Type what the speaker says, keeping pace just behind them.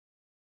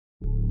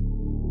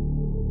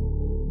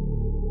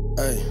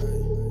Hey,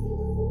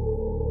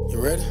 you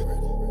ready?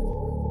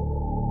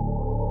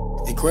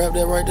 Hey, grab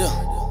that right there.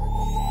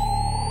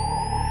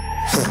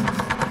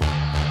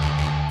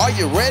 Are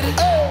you ready?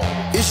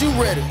 Hey. Is you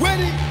ready?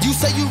 Ready. You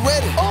say you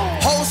ready.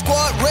 Whole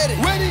squad ready.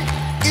 Ready.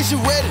 Is you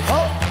ready?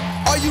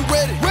 Are you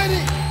ready?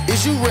 Ready.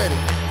 Is you ready?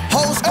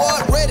 Whole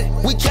squad ready.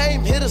 We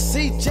came here to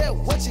see Jet.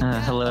 What you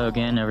got? Hello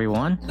again,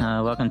 everyone.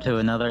 Welcome to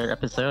another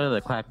episode of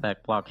the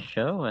Quackback Block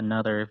Show,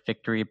 another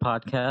victory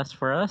podcast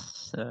for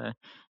us.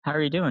 How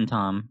are you doing,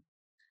 Tom?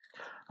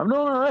 I'm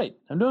doing all right.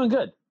 I'm doing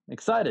good.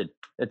 Excited.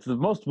 It's the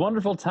most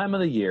wonderful time of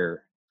the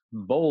year.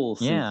 Bowl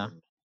Yeah.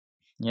 season.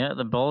 Yeah,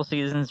 the bowl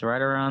season's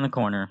right around the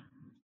corner.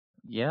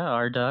 Yeah,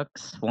 our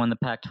Ducks won the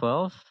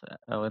Pac-12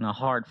 in a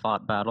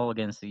hard-fought battle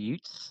against the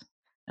Utes,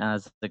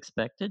 as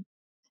expected.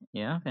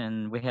 Yeah,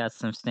 and we had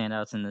some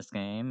standouts in this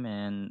game,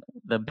 and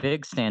the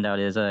big standout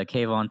is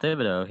Kayvon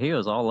Thibodeau. He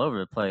was all over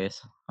the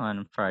place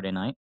on Friday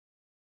night.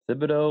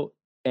 Thibodeau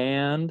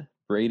and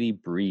Brady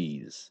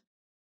Breeze.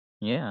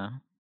 Yeah.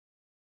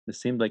 It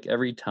seemed like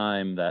every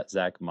time that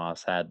Zach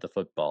Moss had the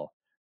football,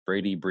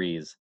 Brady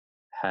Breeze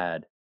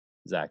had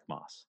Zach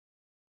Moss.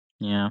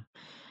 Yeah.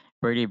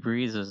 Brady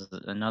Breeze is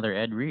another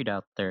Ed Reed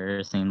out there,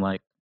 it seemed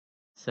like.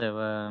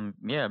 So,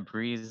 yeah,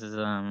 Breeze was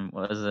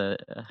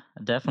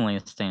definitely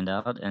a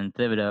standout, and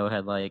Thibodeau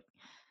had like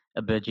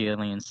a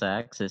bajillion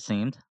sacks, it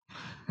seemed.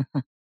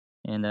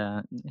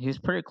 And he's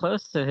pretty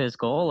close to his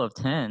goal of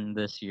 10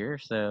 this year.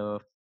 So,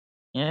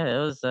 yeah, it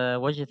was.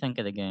 What did you think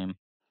of the game?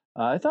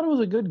 I thought it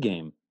was a good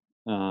game.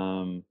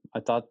 I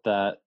thought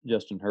that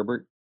Justin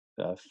Herbert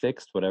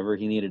fixed whatever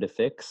he needed to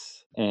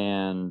fix,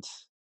 and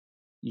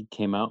he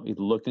came out he's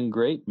looking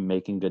great,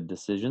 making good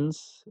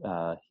decisions.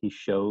 He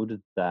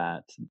showed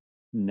that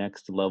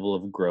next level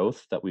of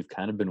growth that we've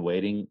kind of been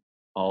waiting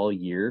all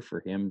year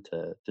for him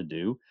to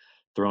do,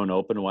 throwing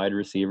open wide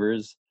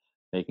receivers,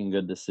 making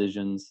good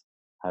decisions,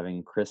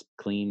 having crisp,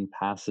 clean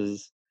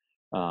passes,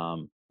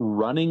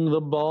 running the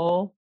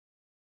ball.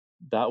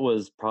 That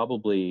was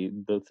probably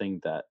the thing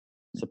that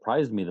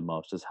surprised me the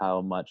most, is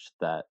how much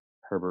that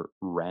Herbert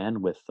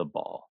ran with the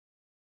ball.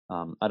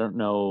 I don't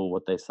know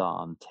what they saw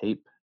on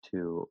tape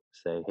to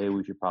say, hey,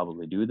 we should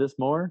probably do this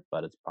more,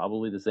 but it's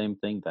probably the same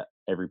thing that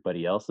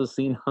everybody else has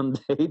seen on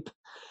tape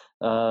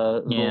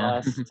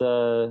Yeah.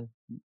 the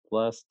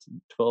last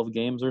 12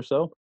 games or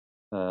so.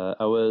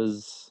 I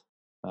was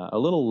a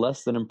little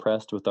less than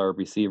impressed with our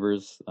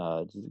receivers.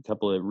 Just a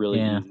couple of really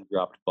Yeah. easy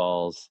dropped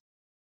balls.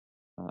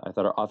 I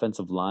thought our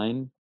offensive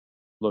line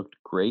looked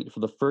great for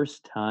the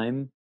first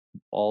time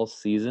all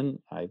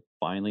season. I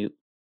finally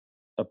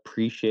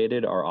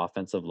appreciated our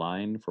offensive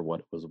line for what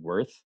it was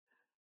worth.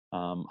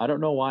 I don't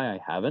know why I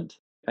haven't.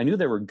 I knew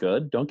they were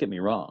good, don't get me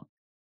wrong,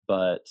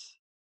 but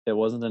it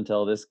wasn't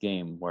until this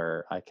game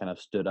where I kind of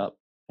stood up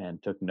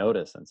and took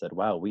notice and said,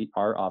 wow,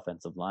 our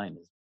offensive line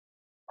is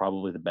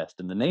probably the best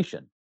in the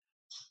nation.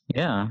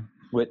 Yeah.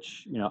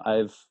 Which,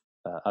 I've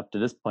up to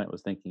this point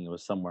was thinking it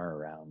was somewhere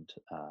around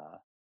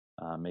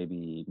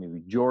maybe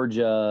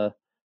Georgia,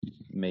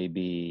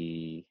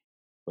 maybe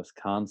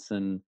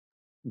Wisconsin,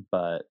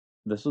 but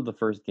this was the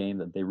first game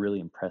that they really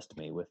impressed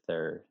me with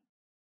their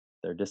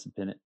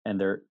discipline and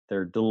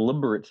their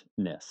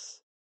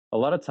deliberateness. A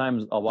lot of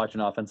times, I'll watch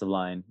an offensive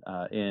line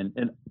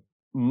in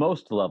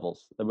most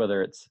levels,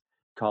 whether it's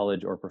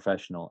college or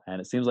professional,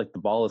 and it seems like the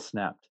ball is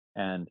snapped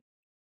and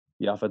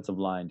the offensive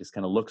line just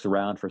kind of looks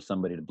around for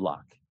somebody to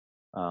block.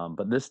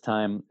 But this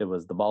time, it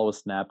was the ball was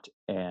snapped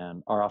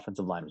and our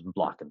offensive line was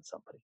blocking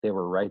somebody. They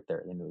were right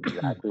there. They knew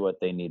exactly what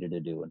they needed to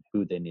do and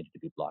who they needed to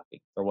be blocking.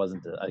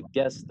 I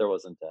guess there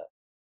wasn't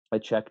I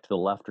checked to the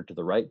left or to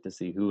the right to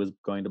see who was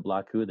going to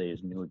block who. They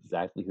just knew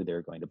exactly who they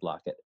were going to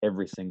block at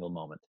every single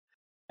moment.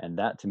 And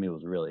that to me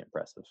was really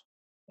impressive.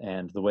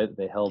 And the way that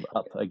they held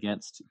up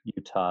against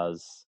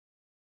Utah's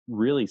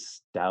really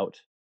stout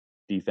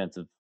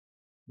defensive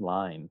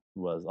line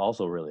was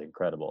also really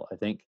incredible. I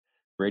think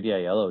Brady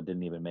Aiello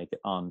didn't even make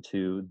it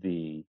onto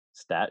the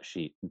stat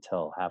sheet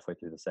until halfway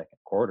through the second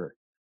quarter.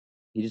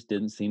 He just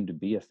didn't seem to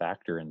be a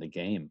factor in the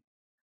game.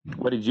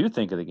 What did you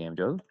think of the game,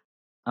 Joe?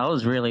 I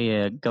was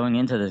really going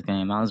into this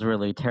game. I was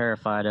really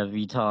terrified of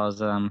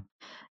Utah's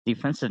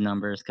defensive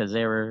numbers because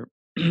they were,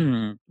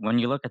 when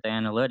you look at the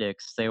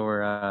analytics, they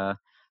were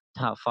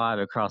top 5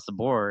 across the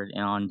board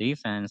and on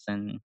defense,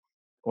 and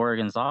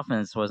Oregon's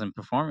offense wasn't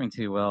performing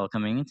too well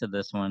coming into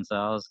this one. So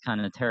I was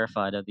kind of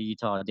terrified of the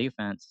Utah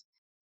defense,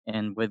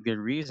 and with good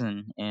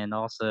reason. And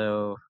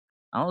also,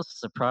 I was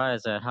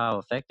surprised at how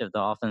effective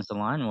the offensive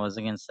line was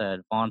against that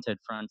vaunted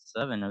front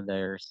seven of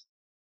theirs,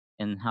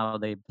 and how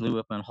they blew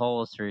open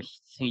holes for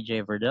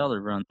CJ Verdell to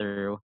run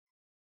through.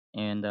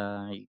 And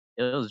it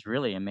was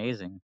really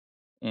amazing.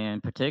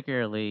 And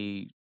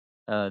particularly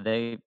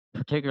the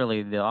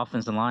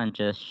offensive line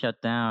just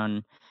shut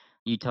down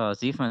Utah's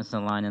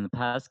defensive line in the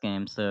pass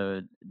game,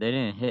 so they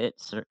didn't hit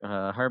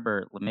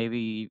Herbert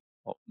maybe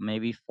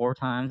 4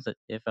 times,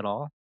 if at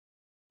all.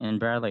 And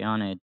Bradley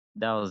on it,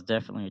 that was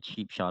definitely a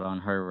cheap shot on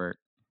Herbert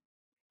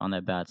on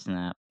that bad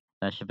snap.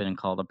 That should have been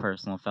called a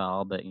personal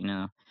foul, but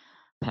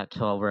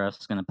Pac-12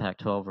 ref's gonna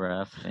Pac-12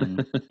 ref,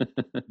 and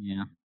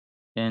yeah,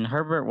 and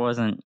Herbert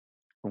wasn't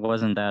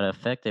that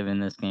effective in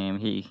this game.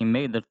 He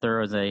made the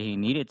throws that he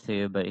needed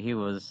to, but he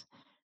was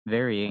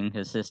very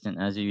inconsistent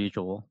as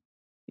usual.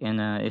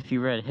 And if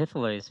you read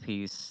Hifley's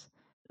piece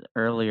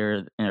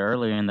earlier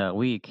in that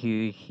week,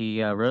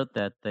 he wrote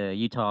that the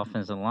Utah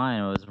offensive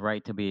line was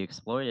right to be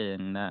exploited,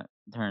 and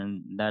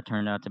that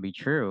turned out to be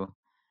true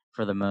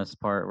for the most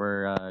part.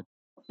 Where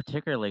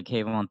particularly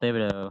Kayvon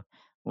Thibodeau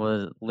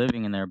was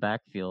living in their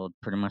backfield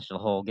pretty much the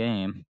whole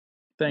game.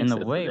 And Thanks,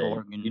 the way Day. You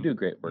Oregon, do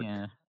great work.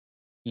 yeah,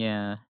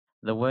 yeah,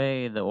 the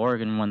way the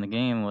Oregon won the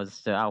game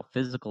was to out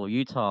physical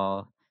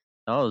Utah.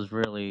 That was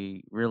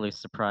really really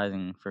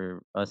surprising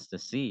for us to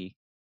see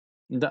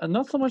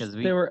Not so much because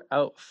that they were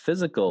out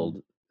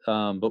physical,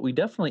 but we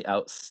definitely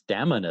out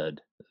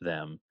stamina'd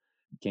them.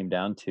 Came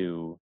down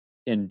to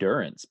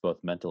endurance, both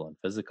mental and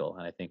physical,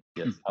 and I think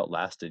we just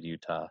outlasted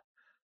Utah.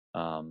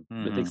 With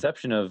the Mhm.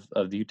 exception of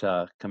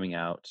Utah coming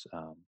out,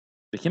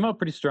 they came out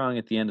pretty strong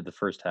at the end of the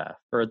first half,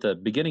 or at the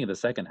beginning of the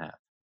second half.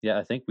 Yeah,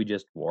 I think we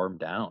just wore 'em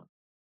down.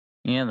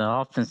 Yeah, the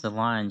offensive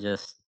line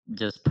just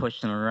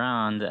pushed them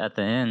around at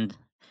the end,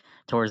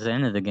 towards the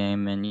end of the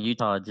game, and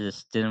Utah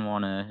just didn't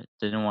want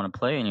to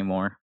play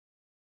anymore.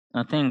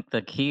 I think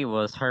the key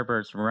was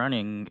Herbert's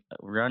running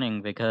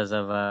because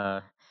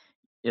of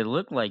it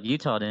looked like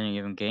Utah didn't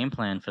even game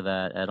plan for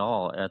that at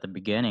all at the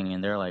beginning,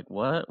 and they're like,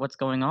 What's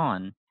going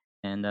on?"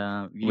 And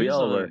We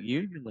all usually, were.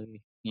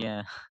 usually,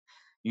 yeah,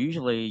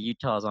 usually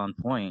Utah's on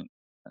point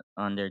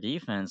on their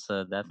defense.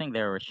 So I think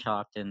they were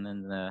shocked, and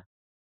then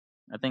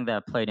I think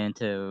that played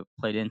into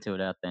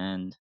it at the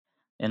end.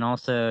 And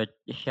also,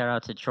 shout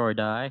out to Troy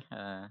Dye.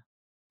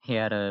 He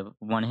had a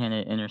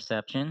one-handed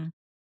interception.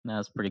 That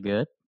was pretty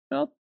good.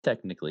 Well,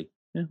 technically,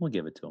 yeah, we'll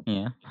give it to him.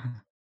 Yeah,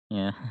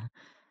 yeah.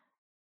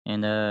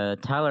 And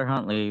Tyler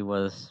Huntley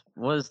was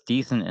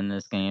decent in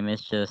this game.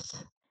 It's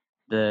just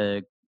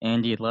the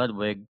Andy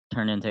Ludwig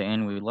turned into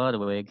Andy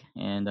Ludwig,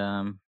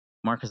 and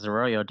Marcus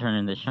Arroyo turned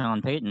into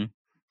Sean Payton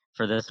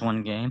for this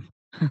one game.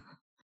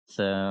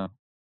 So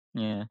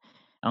yeah,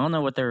 I don't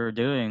know what they were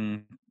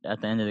doing at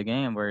the end of the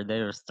game where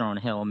they was throwing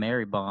Hail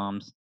Mary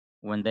bombs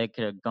when they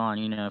could have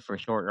gone, for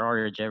short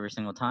yardage every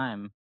single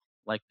time,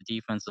 like the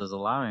defense was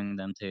allowing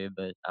them to.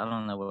 But I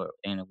don't know what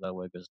Andy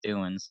Ludwig was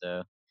doing,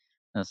 so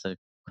that's a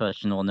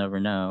question we'll never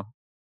know.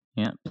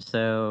 Yeah.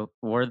 So,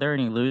 were there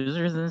any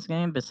losers in this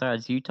game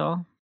besides Utah?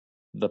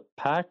 The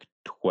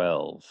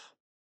Pac-12.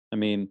 I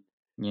mean,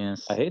 I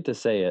Yes. hate to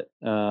say it.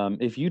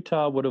 If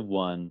Utah would have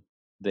won,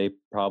 they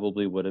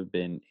probably would have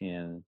been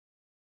in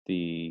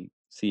the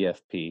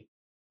CFP.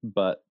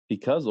 But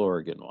because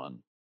Oregon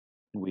won,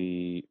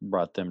 we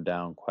brought them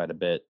down quite a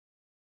bit.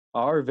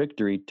 Our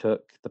victory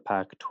took the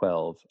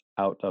Pac-12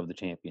 out of the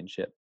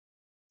championship.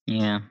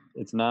 Yeah.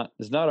 It's not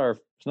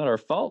our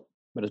fault,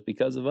 but it's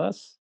because of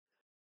us.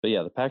 But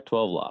yeah, the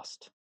Pac-12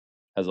 lost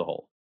as a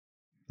whole.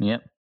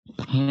 Yep.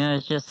 Yeah,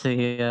 it's just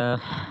the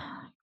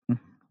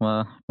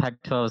well,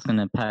 Pac-12 is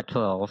gonna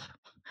Pac-12,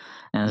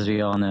 as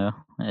we all know.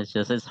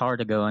 It's hard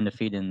to go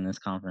undefeated in this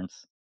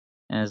conference,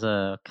 as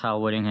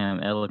Kyle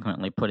Whittingham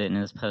eloquently put it in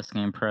his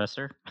post-game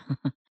presser.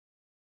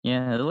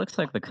 Yeah, it looks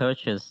like the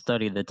coaches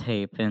studied the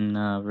tape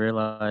and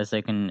realized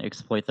they can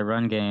exploit the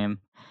run game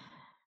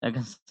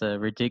against the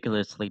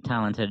ridiculously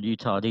talented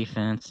Utah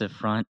defensive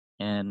front,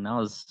 and I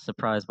was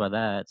surprised by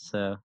that.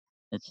 So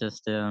it's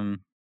just,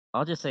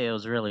 I'll just say it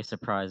was really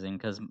surprising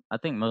because I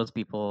think most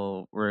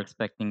people were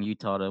expecting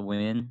Utah to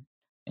win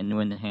and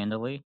win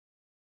handily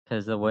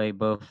because the way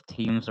both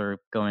teams are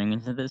going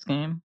into this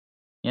game.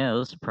 Yeah, it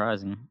was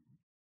surprising,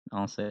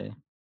 I'll say.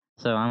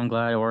 So I'm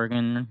glad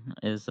Oregon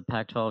is the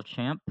Pac-12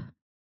 champ,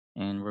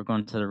 and we're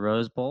going to the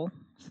Rose Bowl.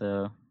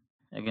 So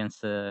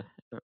against a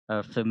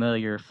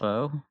familiar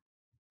foe,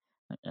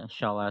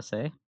 shall I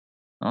say?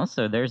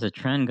 Also, there's a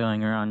trend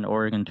going around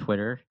Oregon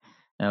Twitter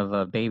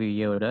of Baby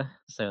Yoda,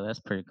 so that's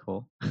pretty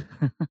cool.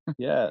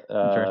 Yeah,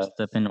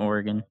 Dressed up in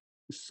Oregon.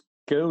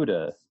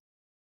 Skoda.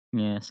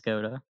 Yeah,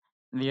 Skoda.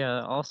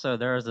 Yeah, also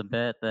there was a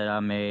bet that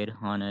I made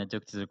on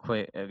Addicted to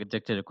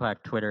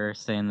Quack Twitter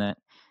saying that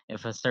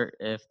if a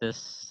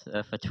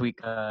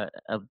tweet got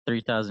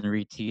 3,000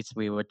 retweets,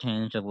 we would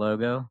change the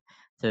logo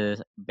to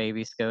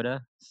Baby Skoda.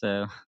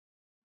 So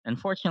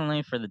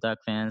unfortunately for the Duck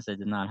fans, it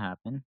did not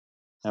happen.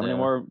 How many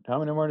more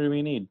do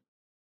we need?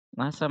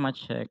 Last time I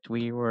checked,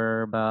 we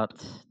were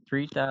about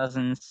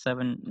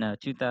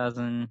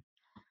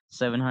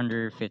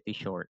 2,750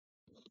 short.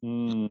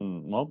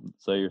 Well,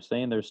 so you're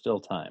saying there's still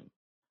time.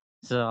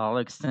 So I'll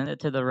extend it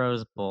to the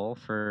Rose Bowl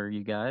for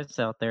you guys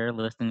out there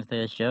listening to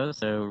this show.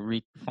 So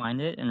find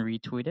it and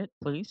retweet it,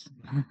 please.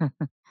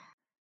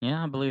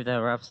 Yeah, I believe that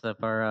wraps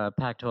up our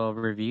Pac-12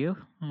 review.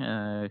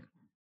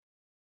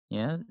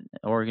 Yeah,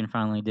 Oregon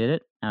finally did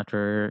it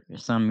after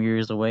some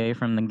years away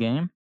from the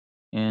game,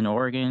 and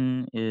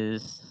Oregon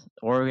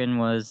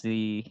was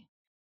the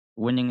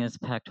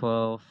winningest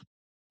Pac-12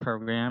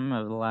 program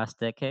of the last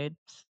decade,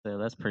 so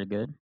that's pretty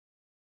good.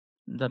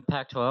 The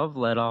Pac-12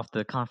 led off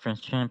the conference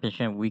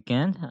championship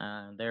weekend.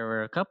 There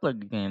were a couple of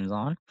good games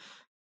on.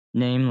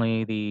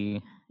 namely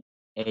the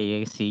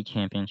AAC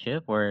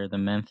championship, where the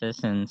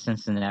Memphis and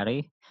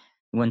Cincinnati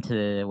went to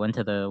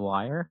the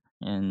wire,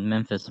 and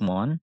Memphis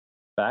won.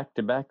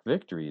 Back-to-back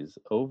victories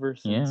over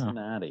Yeah,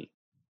 Cincinnati.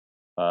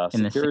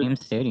 in the Secured same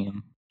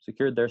stadium.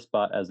 their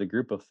spot as a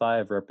Group of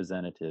 5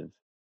 representative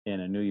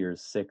in a New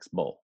Year's Six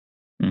bowl.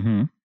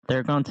 Hmm.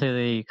 They're going to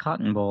the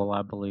Cotton Bowl,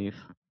 I believe,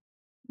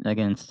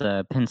 against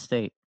Penn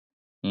State.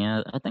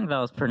 Yeah, I think that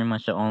was pretty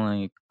much the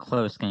only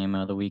close game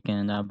of the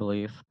weekend, I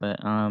believe. But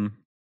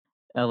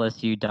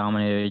LSU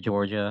dominated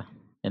Georgia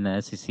in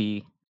the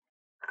SEC,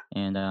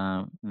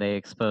 and they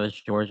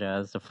exposed Georgia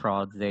as the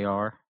frauds they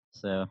are.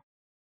 So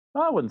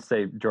I wouldn't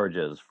say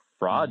Georgia is yeah,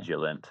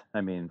 fraudulent.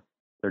 I mean,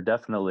 they're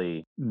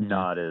definitely yeah,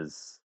 not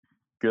as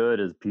good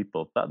as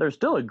people thought. They're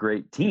still a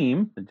great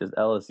team. It's just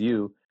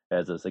LSU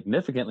has a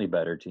significantly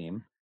better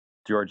team.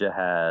 Georgia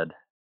had,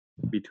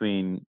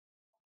 between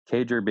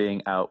Cager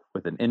being out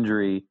with an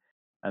injury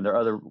and their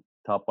other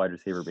top wide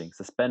receiver being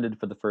suspended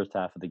for the first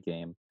half of the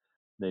game,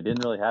 they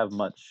didn't really have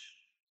much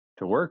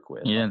to work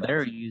with. yeah.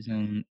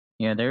 Offensively.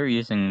 They were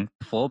using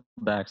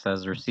fullbacks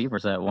as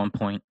receivers at one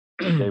point.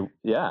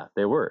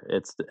 They were.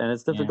 It's Yeah,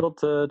 difficult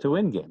to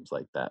win games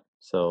like that.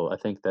 So I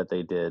think that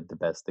they did the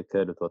best they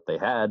could with what they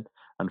had.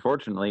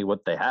 Unfortunately,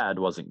 what they had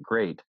wasn't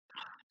great.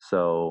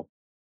 So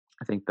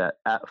I think that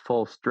at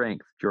full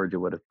strength, Georgia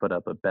would have put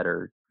up a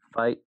better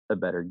fight, a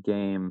better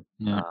game.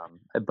 yeah,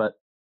 But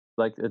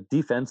like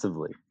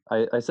defensively,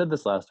 I said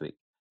this last week.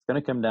 It's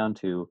going to come down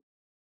to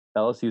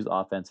LSU's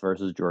offense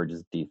versus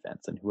Georgia's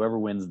defense, and whoever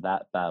wins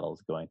that battle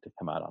is going to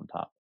come out on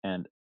top.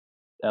 And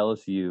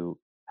LSU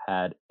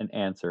had an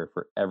answer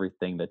for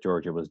everything that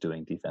Georgia was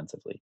doing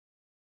defensively,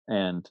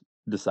 and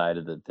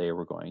decided that they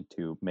were going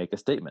to make a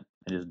statement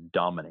and just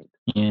dominate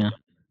yeah,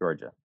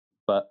 Georgia.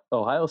 But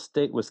Ohio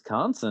State,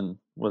 Wisconsin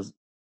was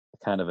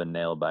kind of a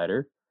nail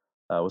biter.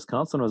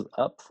 Wisconsin was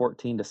up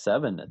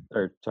 14-7,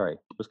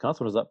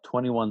 Wisconsin was up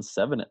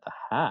 21-7 at the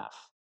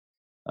half.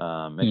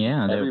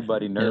 yeah.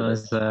 Everybody It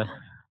nervous. was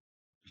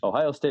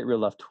Ohio State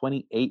reeled off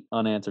 28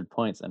 unanswered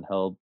points and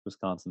held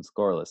Wisconsin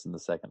scoreless in the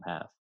second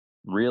half.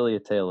 Really a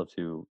tale of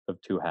two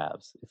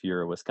halves. If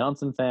you're a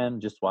Wisconsin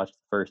fan, just watch the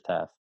first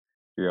half.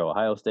 If you're an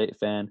Ohio State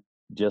fan,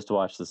 just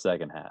watch the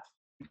second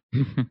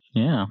half.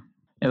 yeah.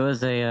 It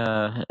was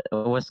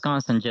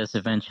Wisconsin just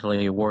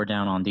eventually wore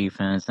down on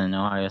defense, and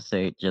Ohio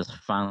State just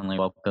finally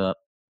woke up.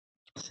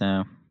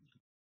 So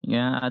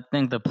yeah, I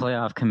think the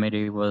playoff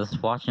committee was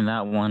watching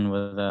that one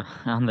with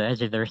on the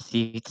edge of their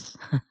seats.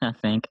 I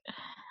think,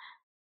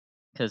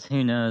 because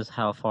who knows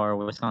how far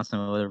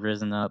Wisconsin would have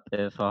risen up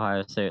if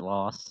Ohio State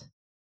lost,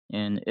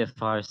 and if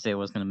Ohio State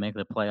was going to make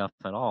the playoff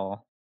at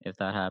all if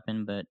that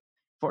happened. But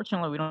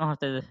fortunately, we don't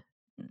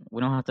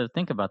have to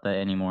think about that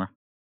anymore.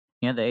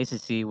 Yeah, the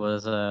ACC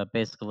was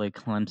basically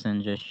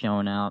Clemson just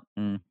showing out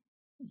and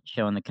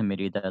showing the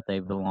committee that they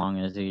belong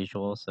as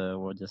usual. So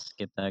we'll just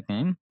skip that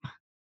game.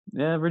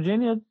 Yeah,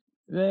 Virginia,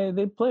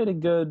 they played a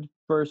good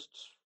first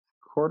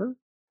quarter,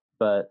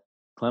 but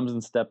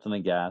Clemson stepped on the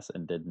gas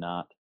and did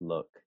not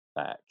look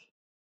back.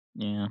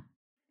 Yeah.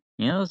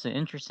 You know, it was an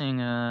interesting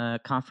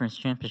conference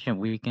championship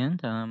weekend.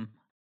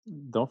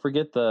 Don't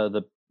forget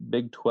the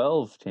Big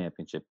 12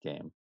 championship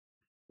game,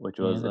 which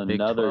Yeah, was the Big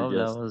another 12. That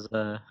just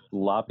was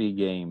sloppy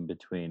game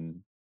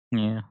between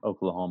yeah,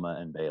 Oklahoma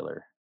and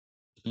Baylor.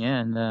 yeah,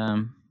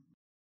 and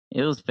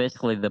it was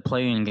basically the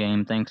playing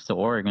game thanks to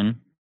Oregon,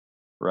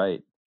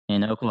 Right.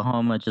 and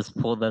Oklahoma just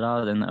pulled it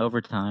out in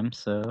overtime.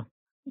 So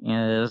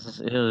yeah, it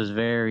was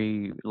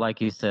very,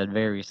 like you said,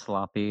 very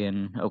sloppy,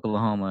 and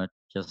Oklahoma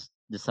just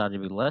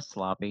decided to be less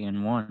sloppy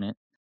and won it.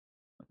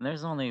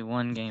 There's only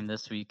one game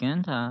this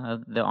weekend,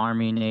 the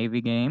Army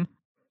Navy game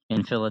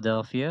in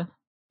Philadelphia.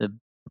 The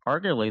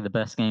arguably the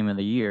best game of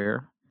the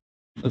year.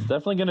 It's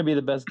definitely going to be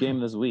the best game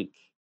this week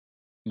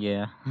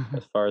Yeah.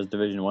 as far as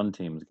Division 1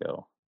 teams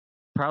go.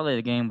 Probably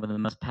the game with the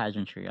most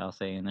pageantry, I'll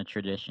say, in the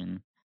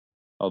tradition.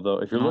 Although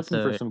if you're And looking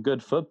for also, some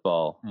good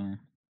football, yeah,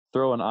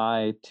 throw an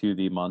eye to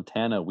the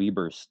Montana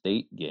Weber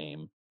State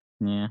game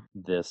yeah,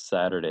 this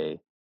Saturday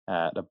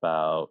at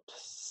about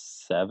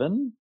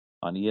 7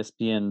 on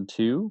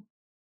ESPN2.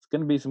 It's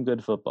going to be some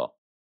good football.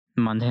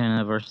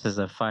 Montana versus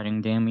a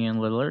fighting Damian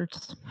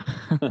Lillards.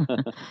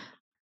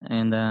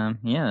 And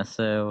yeah,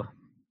 so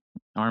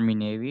Army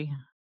Navy.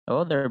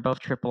 Oh, they're both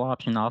triple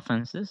option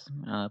offenses.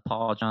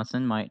 Paul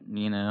Johnson might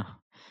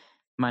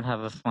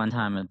have a fun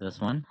time at this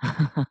one.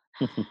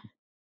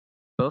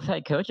 Both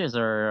head coaches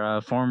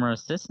are former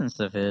assistants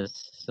of his,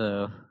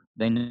 so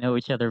they know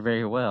each other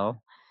very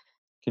well.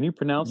 Can you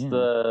pronounce Yeah.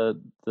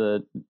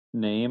 the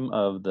name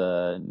of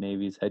the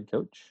Navy's head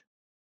coach?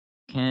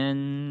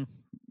 Ken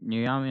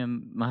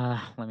Niyama,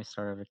 let me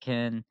start over.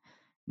 Ken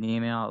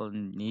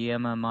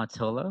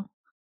Niyamatolo.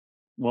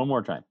 One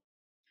more time.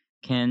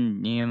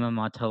 Ken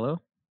Niyamatolo.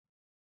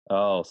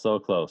 Oh, so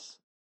close.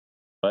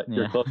 But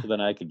you're Yeah. closer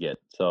than I could get,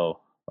 so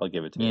I'll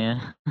give it to you.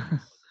 Yeah.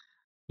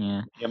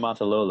 Yeah.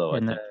 Yamatololo, I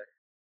And think.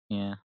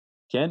 yeah.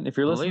 Ken, if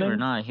you're Believe it or listening,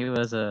 not, he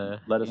was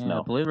let us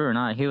know. Believe it or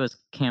not, he was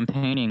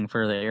campaigning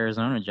for the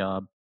Arizona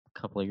job a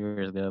couple of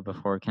years ago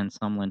before Ken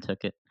Sumlin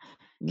took it.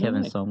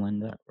 Kevin Nice.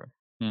 Sumlin.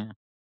 Yeah,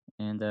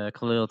 and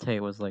Khalil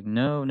Tate was like,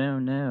 no, no,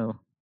 no.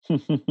 I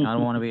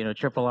don't want to be in a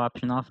triple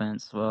option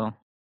offense. Well,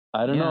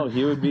 I don't yeah, know.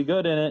 He would be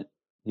good in it.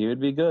 He would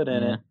be good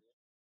in yeah. it.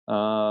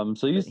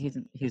 So you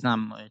But he's not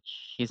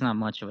much. He's not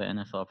much of an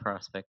NFL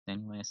prospect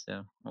anyway.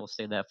 So we'll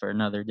save that for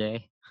another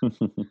day. so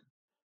you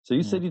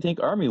Yeah. said you think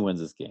Army wins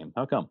this game.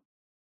 How come?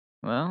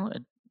 Well,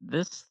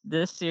 this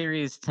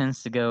series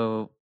tends to be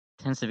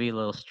a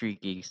little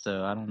streaky.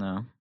 So I don't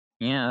know.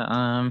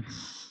 Yeah.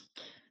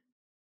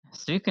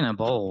 Speaking of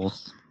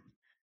bowls,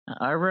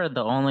 I read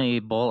the only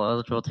bowl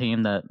eligible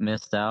team that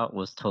missed out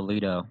was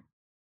Toledo.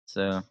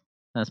 So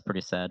that's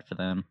pretty sad for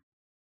them.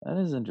 That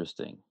is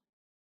interesting.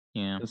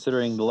 Yeah.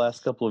 Considering the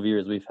last couple of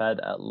years, we've had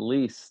at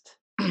least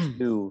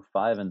 2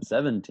 5 and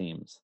 7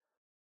 teams.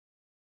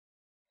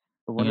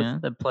 I wonder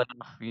if The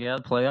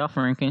playoff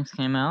rankings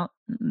came out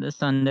this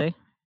Sunday,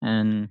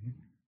 and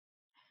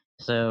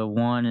so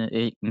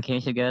in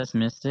case you guys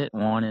missed it,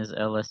 1 is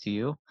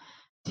LSU,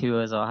 2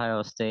 is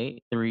Ohio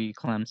State, 3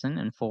 Clemson,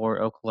 and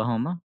 4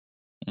 Oklahoma,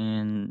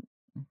 and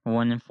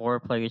 1 and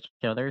 4 play each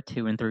other,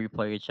 2 and 3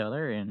 play each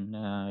other, and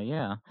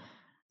yeah.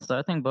 So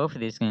I think both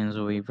of these games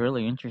will be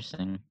really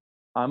interesting.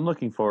 I'm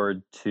looking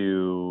forward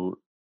to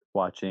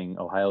watching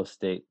Ohio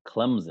State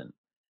Clemson.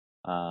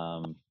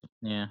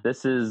 Yeah.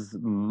 This is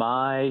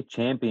my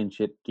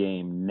championship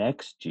game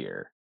next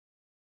year.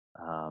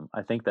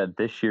 I think that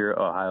this year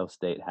Ohio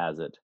State has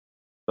it,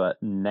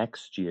 but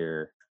next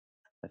year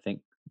I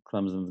think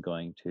Clemson's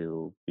going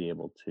to be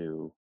able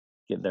to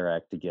get their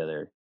act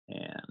together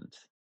and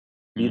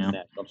be the Yeah.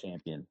 national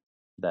champion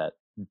that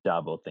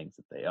Dabo thinks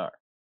that they are.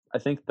 I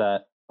think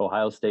that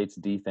Ohio State's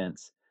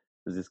defense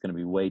is just going to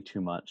be way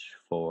too much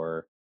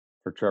for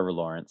Trevor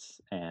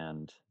Lawrence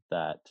and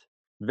that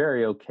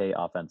very okay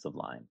offensive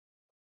line.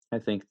 I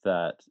think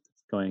that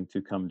it's going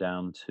to come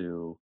down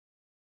to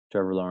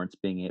Trevor Lawrence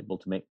being able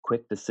to make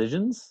quick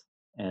decisions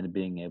and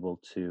being able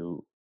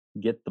to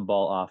get the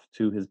ball off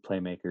to his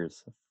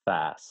playmakers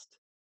fast,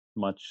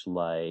 much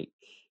like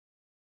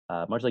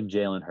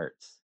Jalen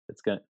Hurts.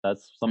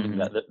 That's something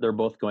Mhm. that they're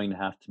both going to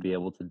have to be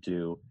able to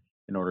do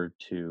in order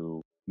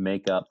to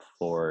make up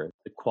for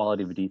the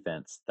quality of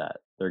defense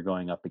that they're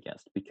going up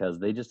against because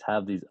they just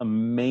have these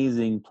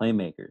amazing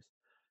playmakers.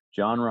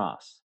 John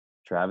Ross,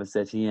 Travis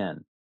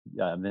Etienne.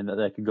 Then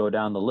that could go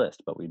down the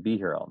list, but we'd be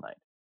here all night.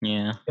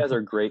 Yeah. You guys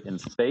are great in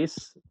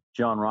space.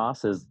 John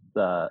Ross is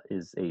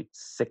a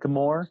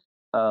sycamore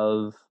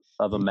of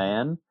a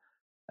man,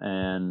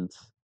 and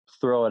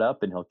throw it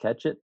up and he'll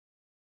catch it.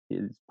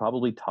 He's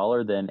probably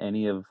taller than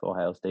any of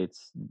Ohio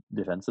State's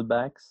defensive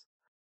backs,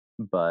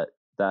 but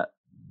that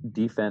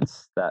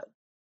defense that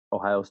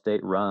Ohio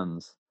State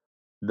runs,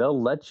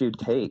 they'll let you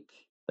take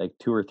like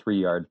 2 or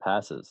 3 yard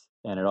passes,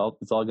 and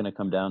it's all going to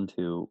come down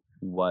to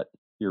what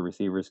your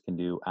receivers can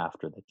do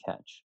after the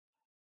catch.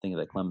 I think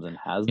that Clemson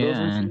has those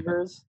Yeah. And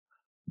receivers,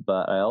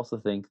 but I also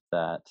think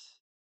that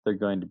they're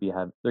going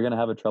to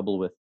have a trouble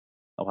with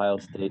Ohio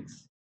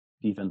State's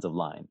defensive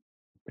line,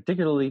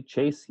 particularly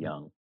Chase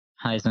Young.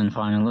 Heisman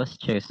finalist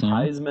Chase Young.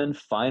 Heisman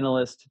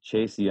finalist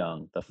Chase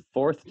Young, the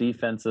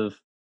 4th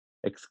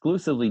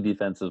exclusively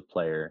defensive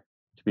player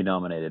to be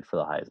nominated for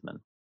the Heisman.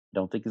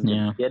 Don't think he's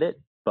going to get it,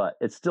 but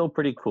it's still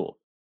pretty cool.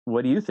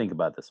 What do you think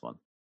about this one?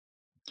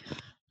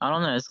 I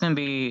don't know. It's going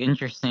to be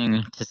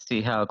interesting to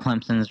see how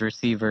Clemson's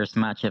receivers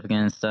match up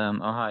against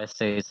Ohio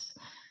State's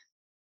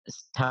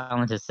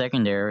talented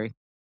secondary,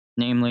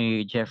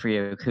 namely Jeffrey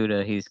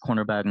Okudah. He's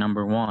cornerback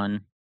number 1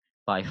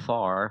 by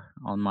far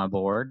on my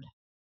board,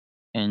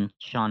 and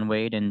Shaun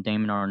Wade and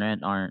Damon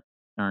Arnett aren't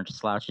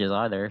slouches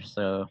either.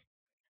 So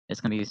it's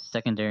going to be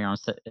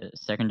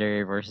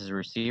secondary versus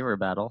receiver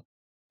battle.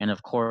 And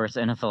of course,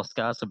 NFL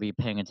scouts will be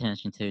paying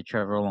attention to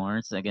Trevor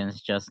Lawrence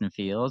against Justin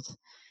Fields,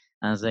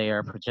 as they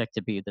are projected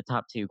to be the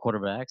top 2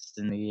 quarterbacks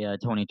in the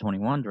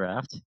 2021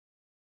 draft.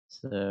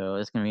 So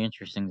it's going to be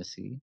interesting to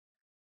see.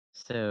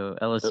 So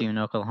LSU and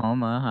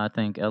Oklahoma, I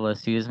think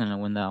LSU is going to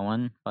win that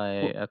one by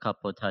a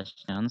couple of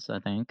touchdowns, I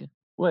think.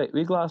 Wait,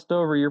 we glossed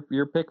over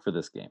your pick for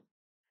this game.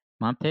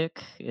 My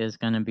pick is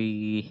going to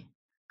be,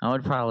 I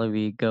would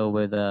probably go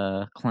with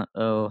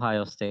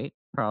Ohio State,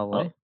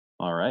 probably.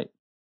 Oh, all right.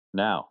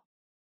 Now,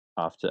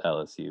 off to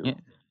LSU. Yeah.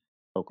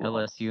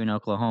 Oklahoma. LSU and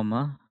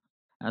Oklahoma.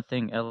 I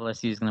think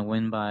LSU is going to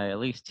win by at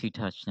least 2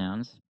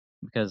 touchdowns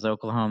because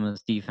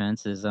Oklahoma's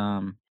defense has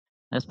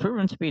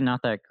proven to be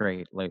not that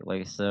great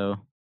lately. So,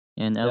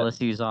 and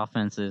LSU's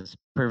offense is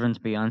proven to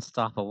be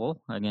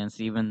unstoppable against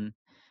even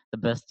the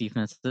best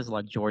defenses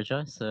like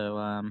Georgia.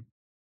 So,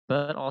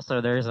 but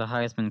also there's a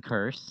Heisman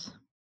curse.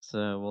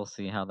 So we'll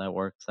see how that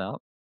works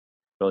out.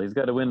 Well, he's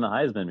got to win the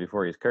Heisman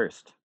before he's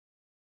cursed.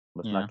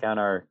 Let's not count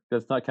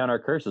our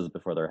curses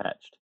before they're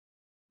hatched.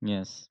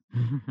 Yes.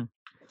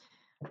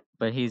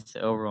 But he's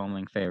the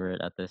overwhelming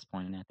favorite at this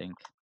point, I think.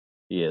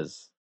 He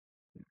is.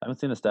 I haven't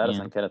seen the status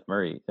on Kenneth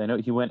Murray. I know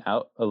he went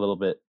out a little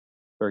bit,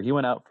 or he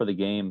went out for the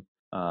game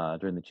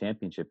during the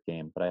championship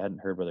game, but I hadn't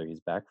heard whether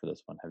he's back for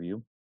this one. Have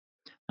you?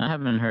 I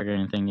haven't heard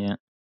anything yet.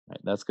 Right,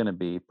 that's going to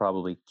be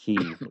probably key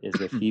is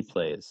if he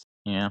plays.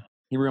 Yeah.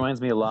 He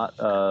reminds me a lot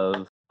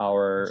of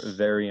our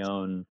very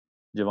own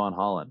Javon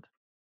Holland,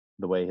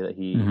 the way that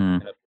he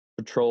kind of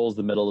patrols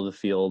the middle of the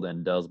field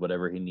and does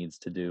whatever he needs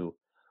to do.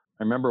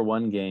 I remember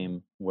one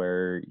game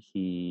where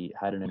he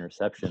had an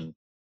interception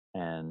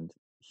and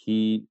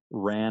he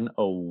ran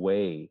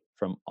away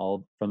from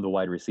the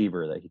wide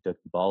receiver that he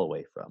took the ball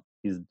away from.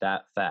 He's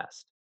that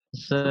fast.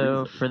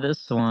 So for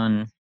this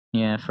one,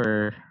 I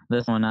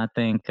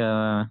think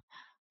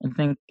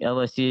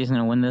LSU is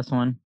going to win this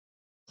one.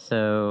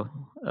 So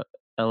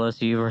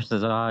LSU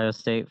versus Ohio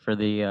State for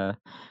the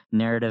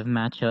narrative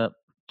matchup.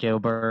 Joe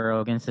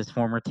Burrow against his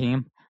former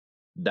team.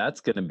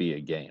 That's going to be a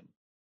game.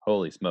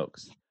 Holy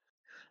smokes.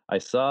 I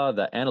saw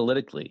that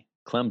analytically,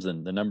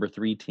 Clemson, the number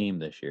 3 team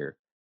this year,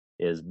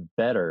 is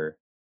better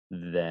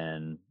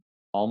than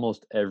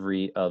almost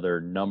every other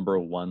number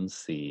 1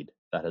 seed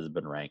that has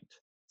been ranked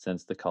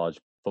since the college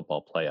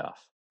football playoff.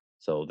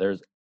 So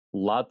there's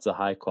lots of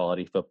high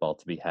quality football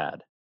to be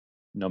had,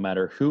 no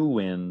matter who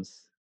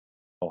wins,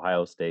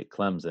 Ohio State,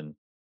 Clemson.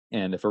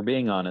 And if we're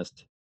being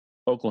honest,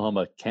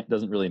 Oklahoma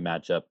doesn't really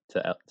match up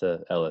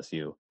to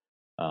LSU.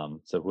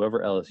 So whoever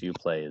LSU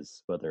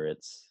plays, whether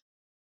it's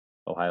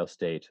Ohio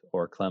State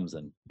or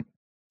Clemson,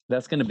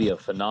 that's going to be a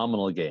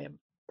phenomenal game,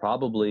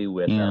 probably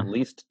with at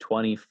least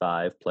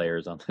 25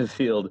 players on the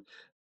field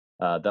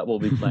that will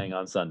be playing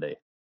on Sunday.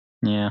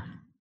 Yeah.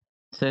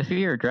 So if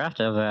you're a draft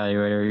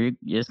evaluator,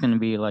 it's going to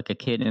be like a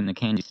kid in the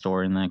candy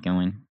store in that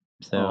going.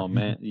 So, oh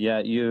man,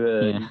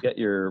 you get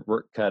your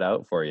work cut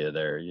out for you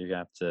there. You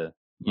have to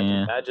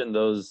imagine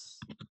those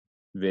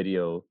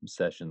video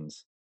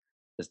sessions.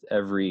 Just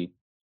every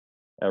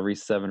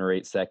 7 or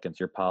 8 seconds,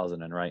 you're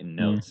pausing and writing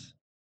notes.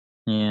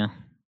 Yeah.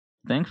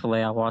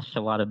 Thankfully, I watched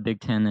a lot of Big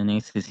Ten and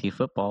ACC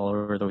football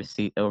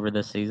over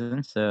this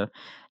season, so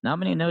not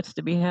many notes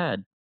to be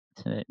had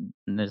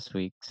this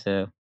week.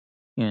 So,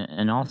 yeah,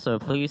 and also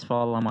please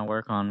follow my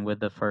work on With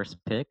the First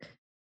Pick.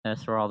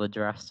 That's where all the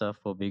draft stuff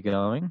will be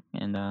going.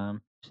 And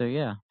so,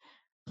 yeah,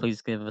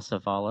 please give us a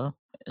follow.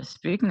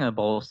 Speaking of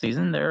bowl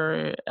season,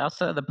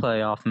 outside the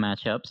playoff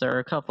matchups, there are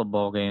a couple of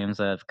bowl games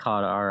that have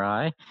caught our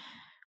eye.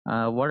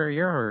 What are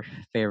your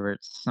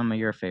favorites? Some of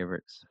your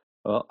favorites?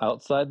 Well,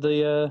 outside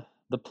the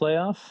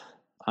playoff,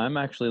 I'm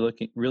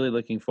actually really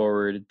looking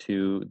forward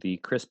to the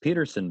Chris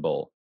Peterson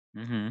Bowl.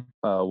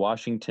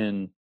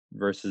 Washington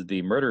versus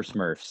the Murder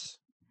Smurfs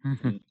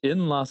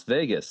in Las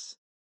Vegas.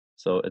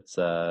 So it's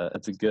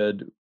a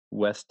good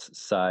west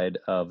side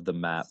of the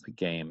map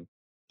game.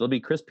 It'll be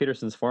Chris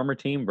Peterson's former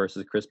team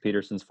versus Chris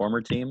Peterson's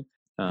former team.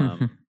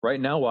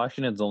 Right now,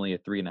 Washington's only a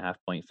 3.5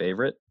 point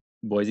favorite.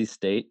 Boise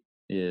State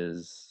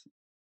is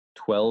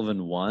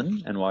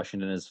 12-1, and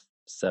Washington is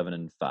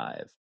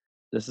 7-5.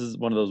 This is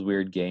one of those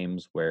weird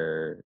games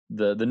where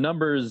the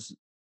numbers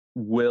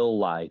will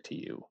lie to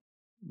you.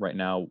 Right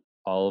now,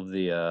 all of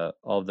the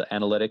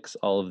analytics,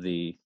 all of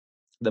the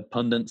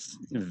pundits,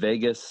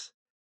 Vegas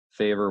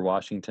favor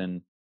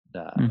Washington.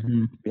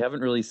 We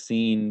haven't really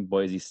seen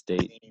Boise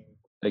State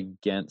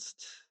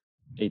against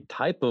a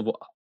type of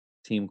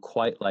team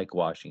quite like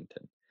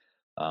Washington.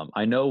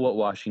 I know what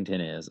Washington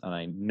is, and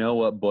I know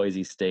what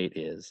Boise State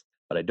is,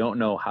 but I don't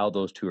know how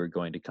those two are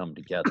going to come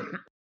together.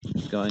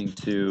 It's going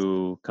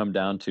to come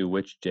down to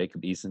which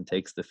Jacob Eason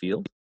takes the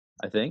field,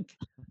 I think.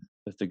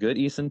 If the good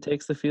Eason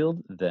takes the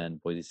field,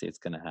 then Boise State's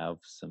going to have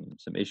some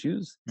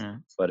issues.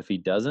 But if he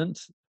doesn't,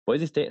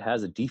 Boise State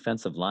has a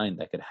defensive line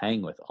that could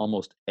hang with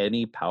almost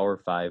any Power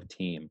 5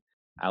 team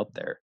out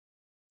there.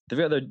 They've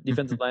got their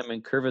defensive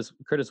lineman, Curtis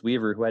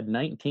Weaver, who had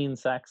 19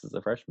 sacks as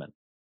a freshman.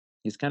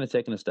 He's kind of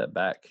taken a step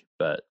back,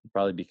 but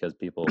probably because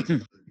people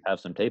have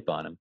some tape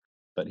on him.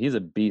 But he's a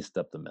beast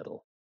up the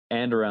middle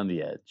and around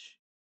the edge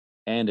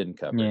and in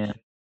coverage.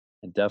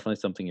 And definitely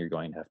something you're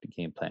going to have to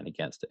game plan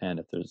against. And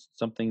if there's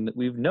something that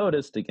we've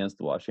noticed against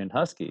the Washington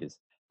Huskies,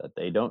 that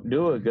they don't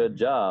do a good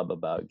job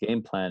about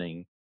game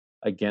planning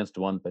against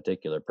one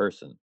particular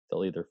person.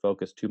 They'll either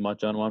focus too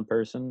much on one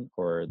person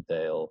or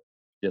they'll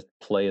just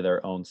play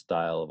their own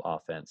style of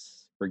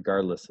offense,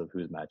 regardless of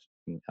who's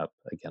matching up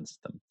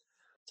against them.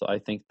 So I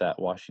think that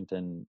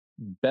Washington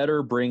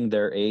better bring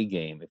their A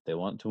game if they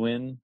want to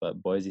win,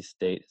 but Boise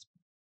State is,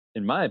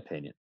 in my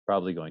opinion,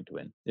 probably going to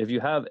win. If you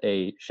have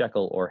a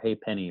shekel or hay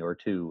penny or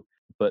two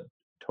put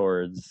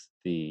towards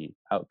the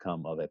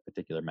outcome of a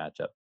particular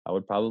matchup, I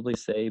would probably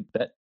say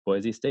bet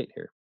Boise State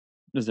here.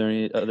 Is there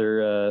any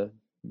other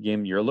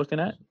game you're looking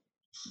at?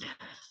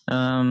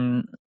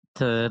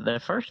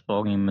 The first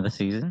bowl game of the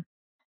season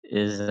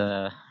is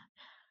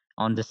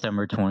on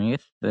December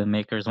 20th. The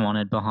Makers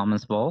Wanted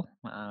Bahamas Bowl.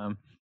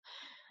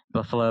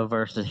 Buffalo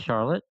versus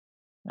Charlotte.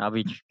 I'll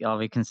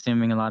be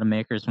consuming a lot of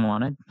Makers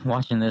Wanted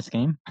watching this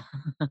game.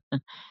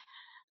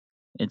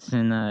 It's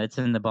in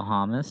the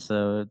Bahamas,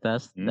 so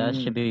that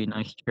should be a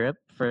nice trip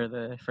for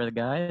the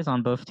guys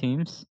on both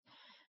teams.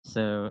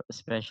 So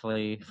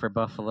especially for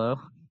Buffalo.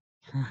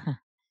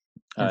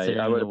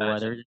 I would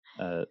imagine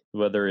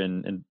weather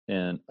in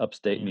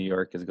upstate New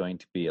York is going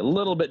to be a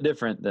little bit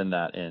different than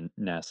that in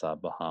Nassau,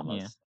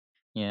 Bahamas.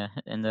 Yeah,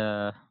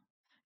 and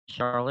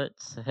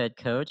Charlotte's head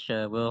coach,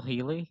 Will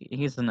Healy.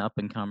 He's an up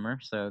and comer,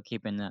 so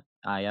keep an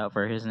eye out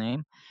for his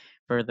name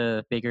for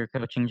the bigger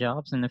coaching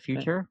jobs in the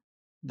future.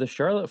 The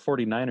Charlotte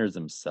 49ers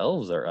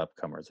themselves are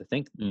upcomers. I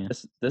think Yeah.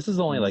 this is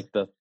only Yeah. like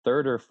the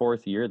third or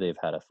fourth year they've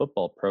had a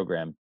football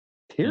program,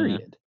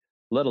 period,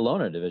 let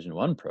alone a Division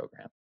I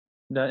program.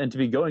 Now, and to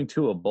be going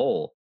to a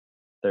bowl,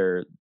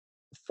 their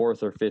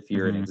fourth or fifth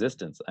year in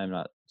existence. I'm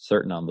not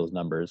certain on those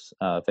numbers.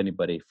 If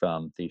anybody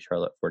from the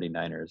Charlotte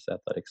 49ers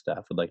athletic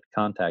staff would like to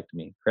contact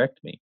me,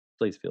 correct me,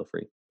 please feel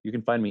free. You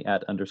can find me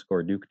at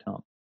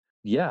 _DukeTom.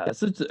 Yeah,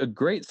 this is a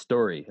great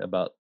story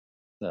about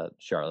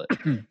Charlotte.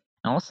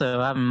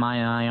 Also, I have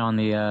my eye on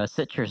the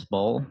Citrus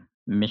Bowl,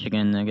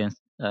 Michigan against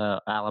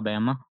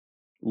Alabama.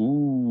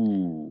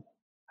 Ooh.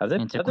 Have they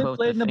And to played quote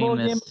the in a bowl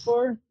game famous,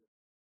 before?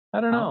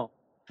 I don't know.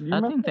 Do you I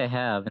remember? think they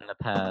have in the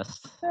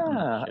past. I'm Yeah.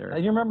 not sure.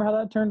 You remember how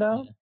that turned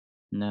out?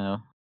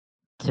 No.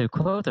 To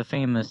quote the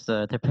famous,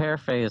 to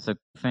paraphrase a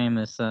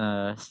famous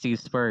Steve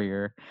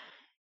Spurrier,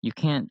 you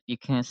can't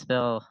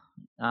spell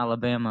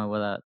Alabama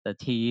without the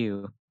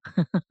TU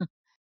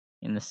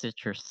in the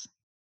citrus.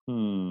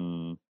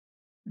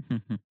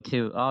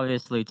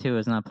 Obviously, Tua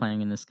is not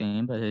playing in this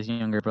game, but his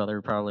younger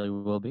brother probably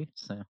will be.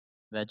 So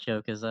that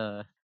joke is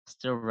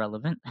still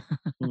relevant.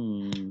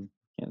 Can't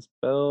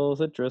spell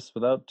citrus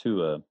without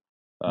Tua.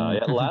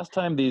 Yeah, last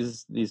time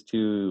these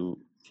two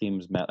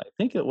teams met, I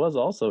think it was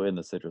also in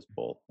the Citrus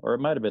Bowl, or it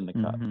might have been the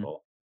Cotton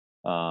Bowl.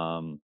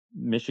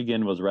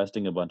 Michigan was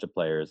resting a bunch of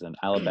players, and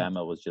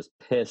Alabama was just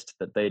pissed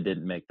that they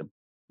didn't make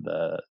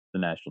the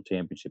national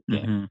championship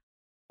game.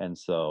 And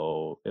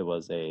so it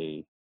was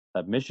a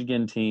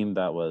Michigan team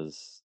that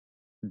was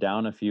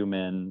down a few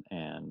men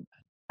and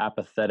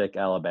apathetic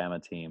Alabama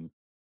team.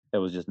 It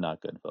was just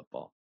not good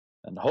football.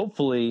 And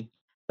hopefully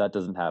that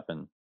doesn't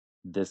happen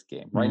this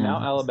game. Right now,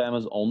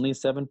 Alabama's only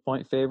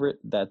 7-point favorite.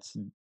 That's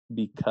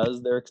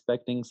because they're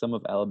expecting some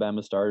of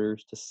Alabama's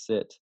starters to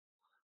sit.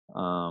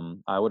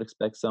 I would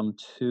expect some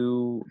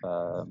to.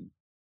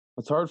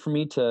 It's hard for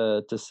me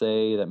to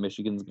say that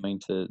Michigan's going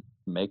to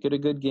make it a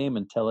good game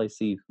until I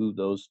see who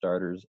those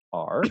starters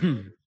are.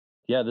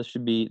 Yeah, this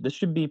should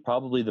be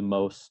probably the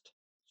most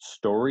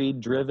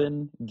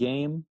story-driven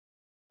game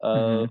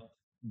of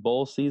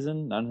bowl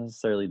season. Not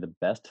necessarily the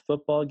best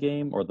football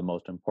game or the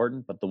most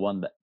important, but the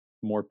one that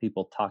more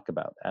people talk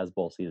about as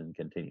bowl season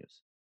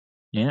continues.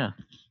 Yeah.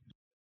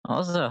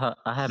 Also,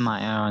 I have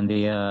my eye on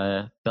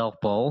the Belk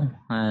Bowl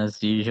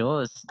as usual.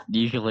 It's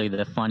usually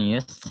the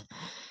funniest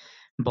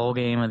bowl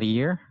game of the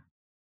year.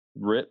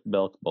 RIP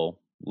Belk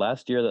Bowl.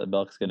 Last year that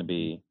Belk's going to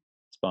be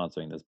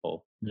sponsoring this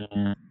bowl.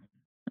 Yeah,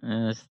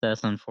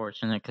 that's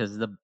unfortunate because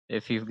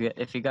if you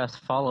guys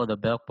follow the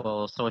Belk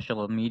Bowl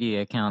social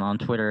media account on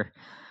Twitter,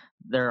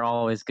 they're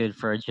always good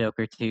for a joke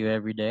or two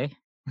every day.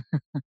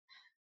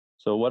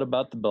 So what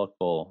about the Belk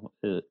Bowl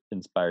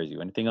inspires you?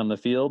 Anything on the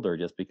field or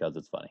just because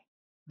it's funny?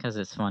 Because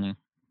it's funny.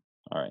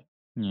 All right.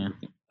 Yeah.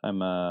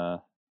 I'm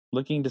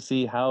looking to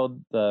see how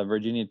the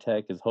Virginia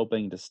Tech is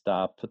hoping to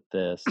stop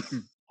this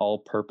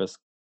all-purpose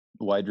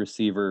wide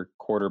receiver,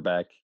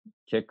 quarterback,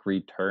 kick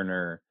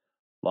returner,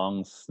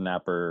 long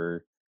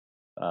snapper,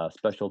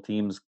 special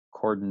teams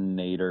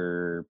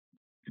coordinator,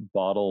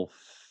 bottle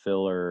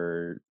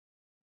filler,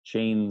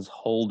 chains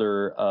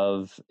holder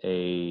of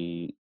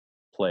a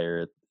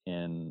player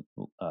in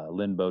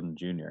Lynn Bowden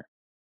Jr.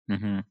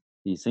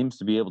 He seems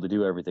to be able to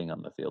do everything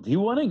on the field. He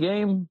won a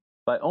game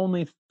by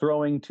only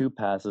throwing 2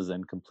 passes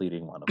and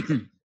completing one of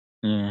them.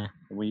 Yeah.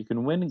 When you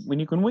can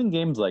win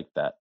games like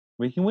that,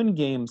 when you can win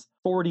games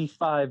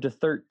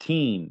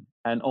 45-13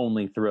 and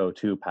only throw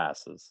 2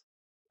 passes,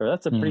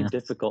 that's a pretty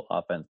difficult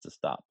offense to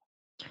stop.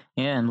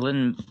 Yeah, and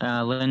Lynn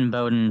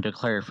Bowden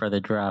declared for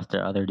the draft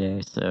the other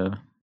day, so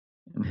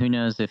who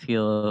knows if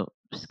he'll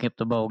skip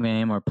the bowl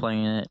game or play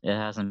in it. It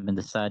hasn't been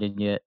decided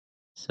yet.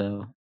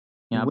 So,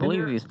 yeah, I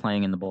believe he's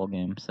playing in the bowl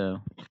game.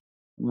 So,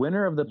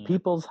 winner of the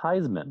People's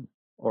Heisman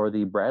or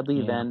the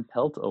Bradley Van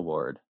Pelt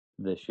Award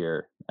this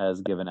year,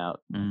 as given out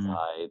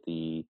by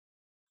the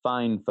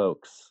fine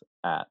folks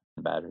at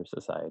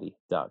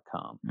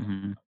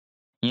BadgerSociety.com.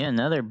 Yeah,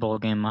 another bowl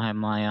game I have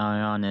my eye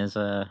on is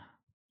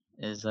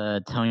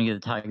Tony the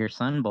Tiger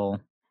Sun Bowl.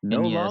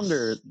 No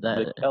longer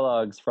the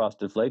Kellogg's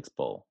Frosted Flakes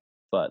Bowl,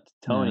 but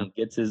Tony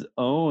gets his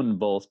own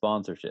bowl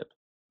sponsorship.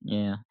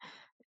 Yeah,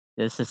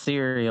 it's a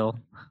cereal.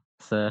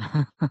 So,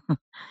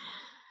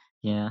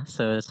 yeah,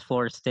 so it's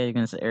Florida State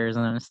against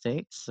Arizona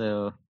State.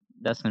 So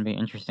that's going to be an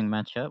interesting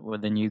matchup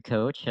with the new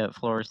coach at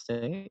Florida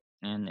State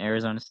and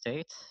Arizona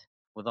State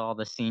with all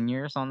the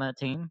seniors on that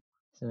team.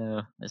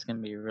 So it's going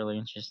to be really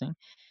interesting.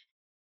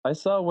 I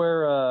saw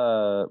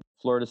where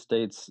Florida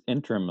State's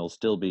interim will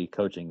still be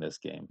coaching this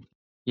game.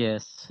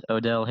 Yes,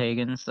 Odell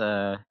Higgins.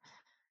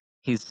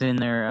 He's been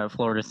there at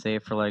Florida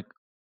State for like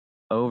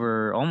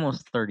over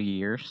almost 30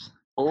 years.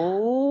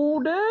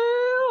 Odell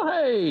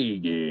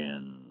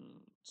Higgins.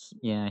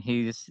 Yeah,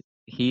 he is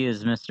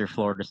Mr.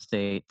 Florida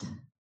State.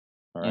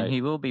 All right. And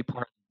he will be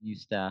part of the new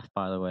staff,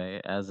 by the way,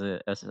 as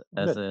a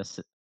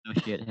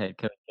associate head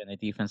coach and a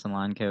defensive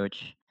line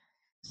coach.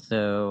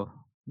 So,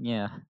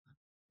 yeah.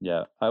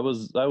 Yeah, I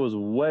was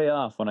way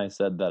off when I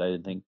said that I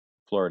didn't think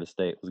Florida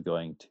State was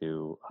going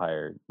to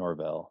hire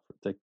Norvell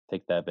to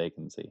take that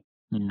vacancy.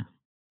 Yeah.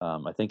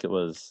 I think it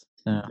was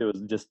So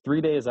just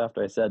 3 days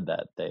after I said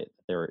that they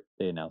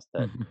announced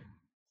that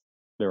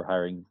they were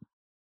hiring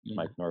yeah.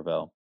 Mike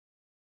Norvell.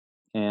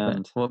 But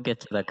And we'll get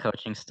to that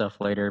coaching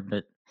stuff later.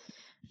 But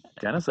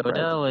kind of surprised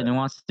Odell at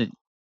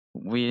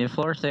that.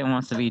 Florida State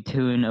wants to be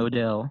 2-0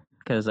 Odell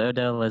because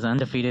Odell is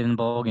undefeated in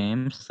bowl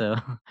games. So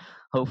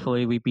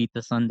hopefully we beat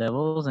the Sun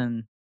Devils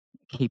and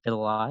keep it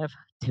alive.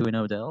 2-0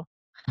 Odell.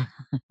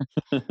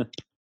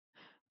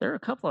 There are a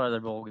couple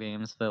other bowl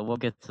games, but we'll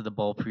get to the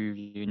bowl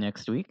preview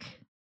next week.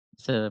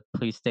 So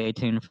please stay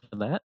tuned for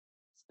that.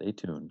 Stay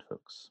tuned,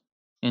 folks.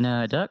 In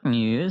Duck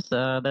news,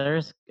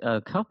 there's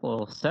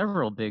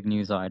several big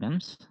news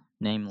items,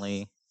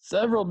 namely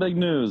Several big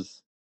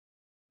news.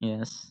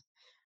 yes,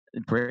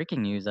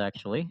 breaking news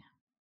actually.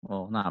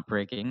 Well, not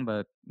breaking,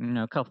 but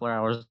a couple of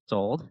hours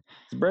old.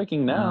 It's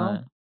breaking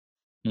now.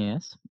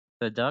 Yes,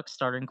 the Ducks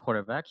starting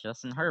quarterback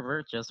Justin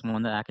Herbert just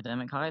won the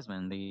academic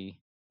Heisman,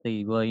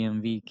 the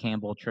William V.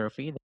 Campbell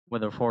Trophy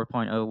with a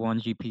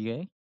 4.01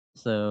 GPA.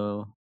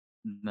 So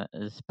that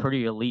is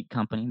pretty elite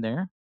company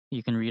there.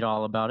 You can read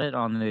all about it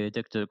on the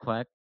Addicted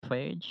Quack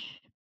page.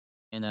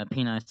 And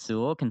Peni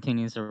Sewell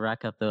continues to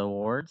rack up the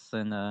awards,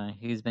 and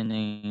he's been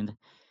named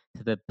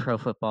to the Pro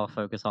Football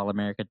Focus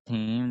All-America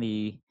team,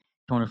 the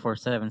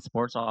 24/7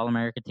 Sports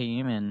All-America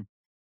team, and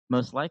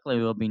most likely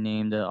will be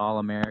named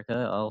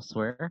All-America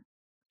elsewhere.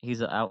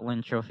 He's an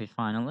Outland Trophy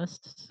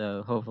finalist,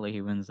 so hopefully he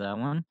wins that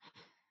one.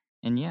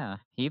 And yeah,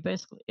 he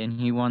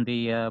won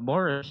the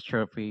Boris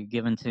Trophy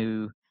given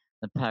to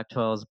the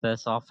Pac-12's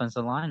best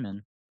offensive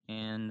lineman.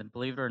 And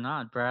believe it or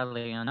not,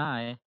 Bradley and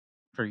I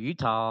for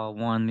Utah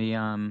won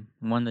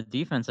the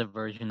defensive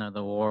version of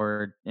the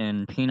award,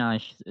 and Peni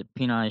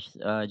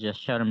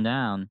just shut him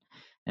down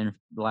in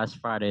last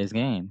Friday's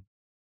game.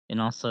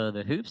 And also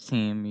the hoops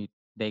team,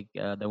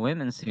 the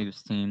women's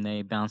hoops team,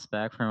 they bounced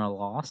back from a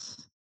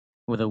loss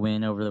with a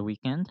win over the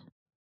weekend.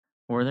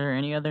 Were there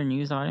any other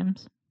news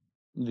items?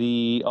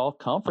 The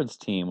all-conference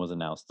team was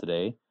announced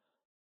today.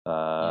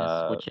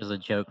 Yes, which is a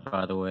joke,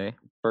 by the way.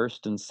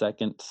 First and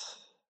second.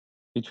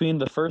 Between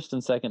the first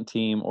and second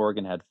team,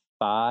 Oregon had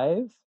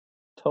 5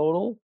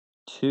 total.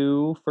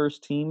 2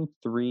 first team,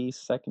 3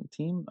 second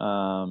team.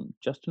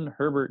 Justin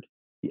Herbert,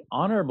 the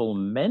honorable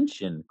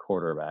mention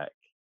quarterback.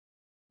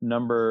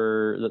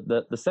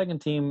 The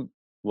second team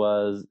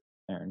was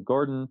Aaron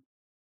Gordon,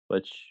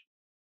 which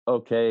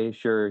okay,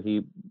 sure,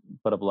 he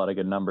put up a lot of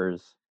good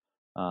numbers.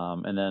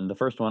 And then the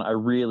first one, I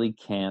really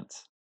can't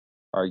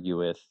argue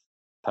with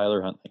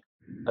Tyler Huntley.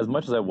 As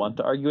much as I want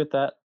to argue with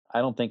that, I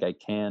don't think I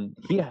can.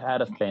 He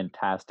had a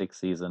fantastic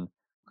season.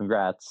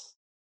 Congrats.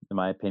 In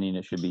my opinion,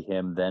 it should be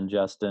him, then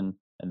Justin,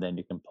 and then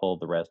you can pull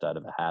the rest out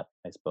of the hat,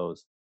 I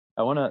suppose.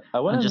 I want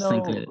to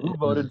know who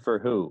voted for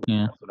who.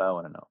 Yeah. That's what I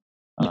want to know.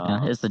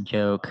 Yeah, it's a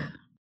joke.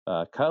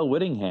 Kyle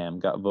Whittingham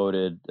got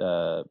voted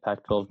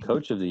Pac-12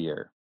 Coach of the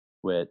Year,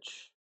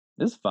 which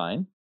is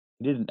fine.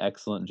 He did an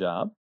excellent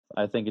job.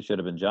 I think it should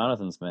have been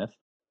Jonathan Smith,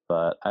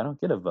 but I don't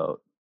get a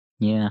vote.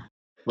 Yeah.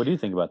 What do you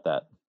think about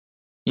that?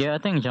 Yeah, I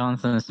think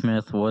Jonathan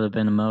Smith would have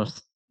been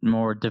the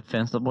more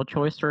defensible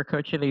choice for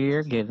Coach of the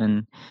Year,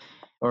 given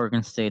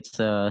Oregon State's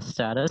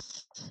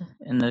status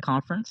in the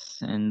conference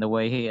and the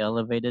way he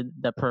elevated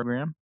that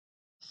program.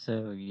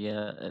 So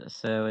yeah,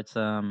 so it's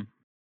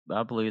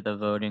I believe the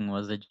voting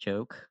was a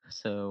joke.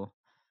 So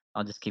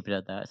I'll just keep it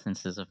at that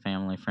since it's a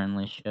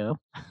family-friendly show.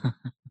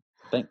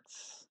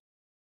 Thanks.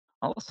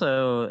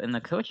 Also, in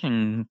the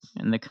coaching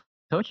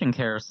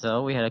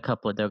carousel, we had a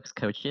couple of Ducks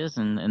coaches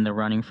in the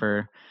running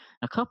for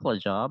a couple of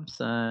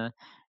jobs.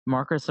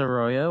 Marcus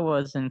Arroyo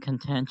was in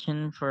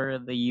contention for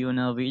the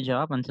UNLV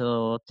job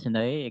until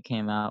today. It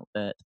came out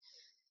that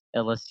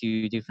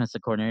LSU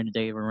defensive coordinator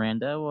Dave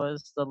Aranda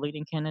was the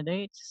leading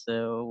candidate.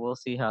 So we'll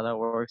see how that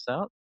works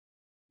out.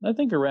 I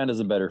think Aranda's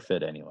a better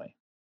fit anyway.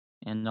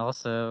 And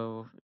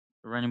also,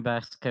 running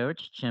backs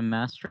coach Jim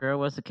Mastro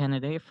was a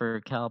candidate for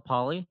Cal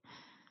Poly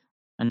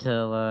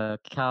until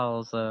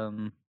Cal's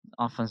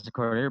offensive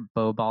coordinator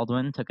Bo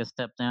Baldwin took a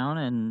step down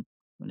and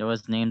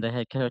was named the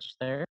head coach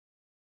there.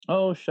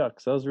 Oh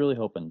shucks, I was really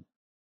hoping.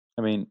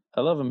 I mean,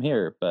 I love him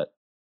here, but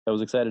I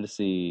was excited to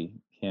see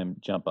him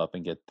jump up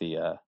and get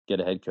a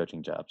head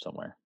coaching job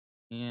somewhere.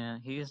 Yeah,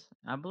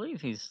 I believe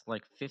he's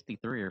like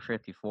 53 or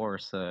 54.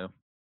 So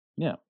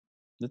yeah,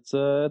 it's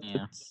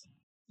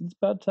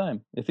about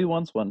time. If he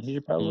wants one, he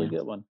should probably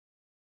get one.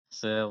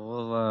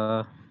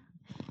 So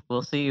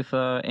we'll see if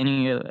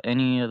any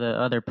of the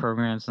other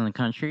programs in the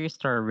country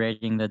start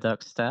rating the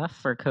Duck staff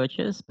for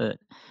coaches, but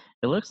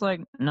it looks like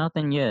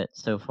nothing yet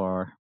so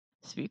far.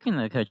 Speaking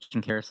of the coaching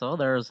carousel,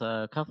 there's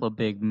a couple of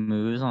big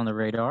moves on the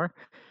radar.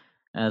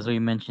 As we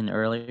mentioned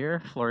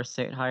earlier, Florida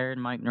State hired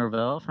Mike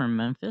Norvell from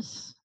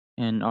Memphis,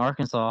 and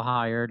Arkansas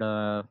hired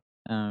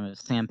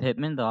Sam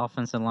Pittman, the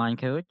offensive line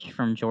coach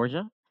from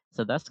Georgia.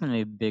 So that's going to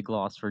be a big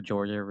loss for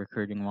Georgia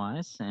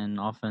recruiting-wise and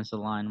offensive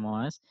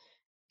line-wise,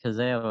 because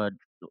they have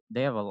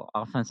an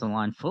offensive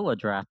line full of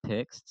draft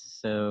picks.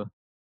 So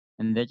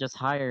and they just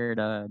hired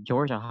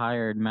Georgia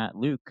hired Matt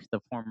Luke, the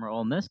former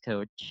Ole Miss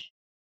coach,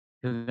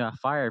 who got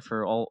fired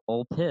for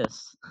Ole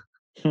Piss.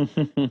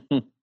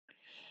 And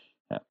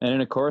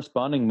in a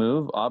corresponding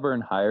move,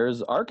 Auburn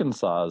hires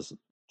Arkansas's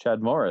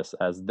Chad Morris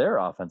as their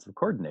offensive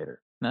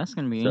coordinator. That's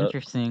going to be So-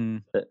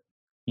 interesting.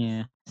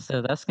 Yeah.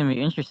 So that's going to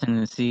be interesting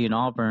to see in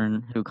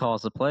Auburn who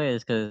calls the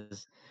plays,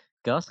 because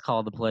Gus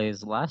called the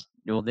plays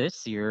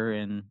this year,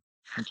 and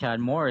Chad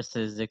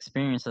Morris's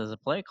experience as a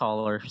play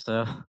caller.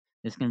 So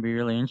it's going to be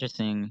really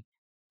interesting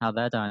how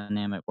that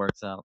dynamic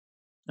works out.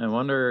 I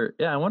wonder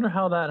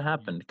how that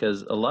happened,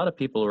 because a lot of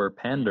people were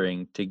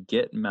pandering to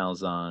get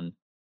Malzahn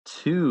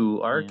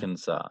to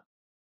Arkansas,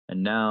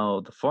 and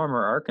now the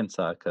former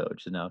Arkansas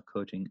coach is now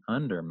coaching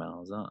under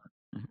Malzahn.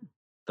 Mhm.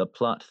 The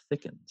plot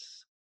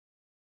thickens.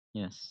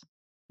 Yes.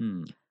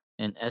 Hmm.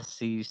 And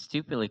SC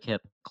stupidly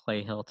kept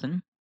Clay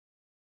Helton,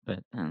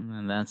 but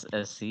and that's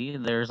SC.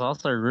 There's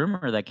also a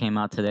rumor that came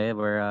out today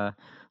where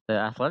the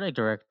athletic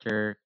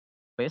director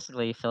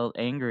basically felt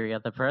angry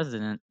at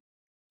the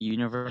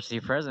university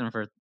president,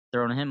 for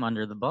throwing him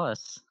under the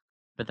bus.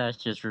 But that's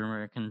just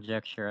rumor and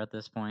conjecture at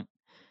this point,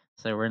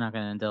 so we're not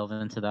going to delve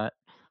into that.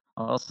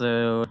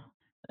 Also,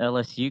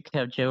 LSU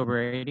kept Joe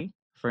Brady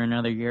for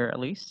another year at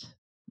least,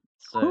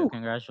 so Whew.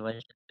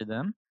 congratulations to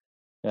them.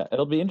 Yeah,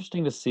 it'll be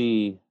interesting to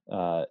see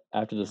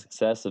after the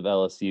success of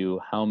LSU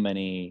how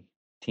many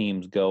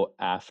teams go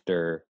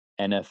after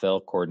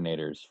NFL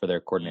coordinators for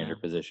their coordinator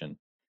position.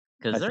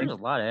 Because I there's think-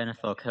 a lot of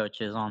NFL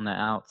coaches on the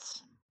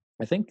outs.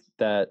 I think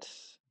that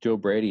Joe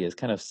Brady has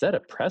kind of set a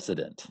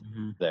precedent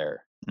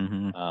there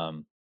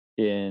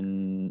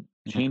in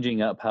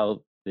changing up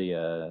how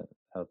the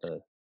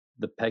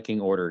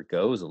pecking order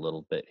goes a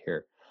little bit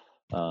here.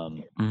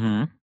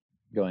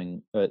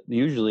 Going,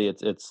 usually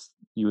it's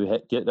you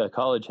get a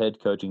college head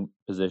coaching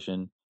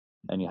position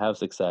and you have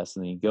success,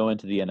 and then you go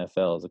into the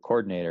NFL as a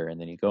coordinator, and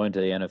then you go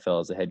into the NFL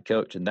as a head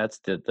coach, and that's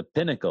the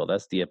pinnacle,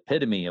 that's the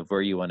epitome of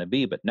where you want to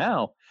be. But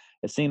now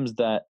it seems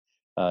that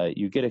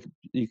you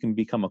can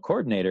become a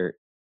coordinator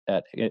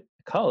at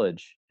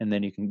college, and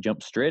then you can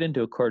jump straight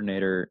into a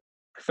coordinator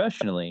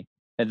professionally,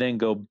 and then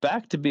go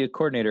back to be a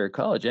coordinator at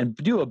college and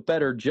do a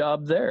better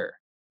job there.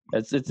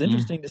 It's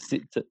interesting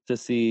to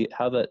see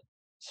how that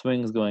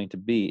swing is going to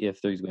be,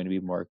 if there's going to be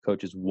more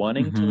coaches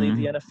wanting to leave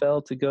the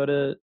NFL to go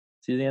to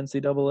the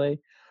NCAA,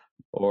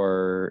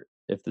 or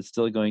if it's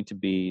still going to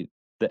be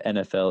the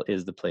NFL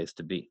is the place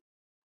to be.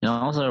 And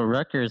also,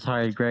 Rutgers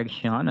hired Greg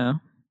Schiano.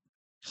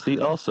 See,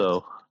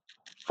 also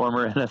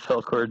former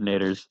NFL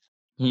coordinators.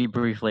 He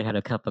briefly had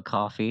a cup of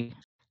coffee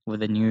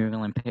with the New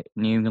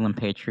England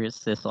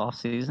Patriots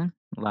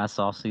last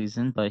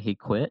offseason, but he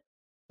quit.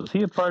 Was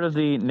he a part of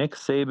the Nick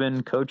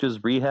Saban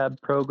coaches rehab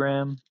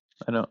program?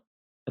 I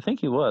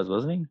think he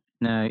wasn't he?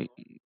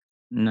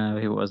 No,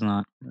 he was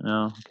not.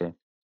 No, okay.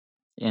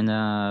 And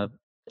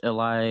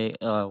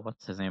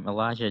what's his name?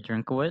 Elijah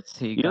Drinkwitz.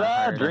 He got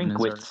hired at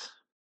Missouri.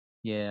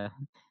 Yeah.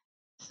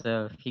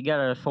 So he got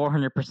a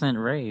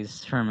 400%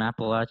 raise from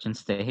Appalachian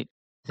State.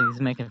 So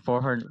he's making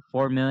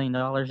 $4 million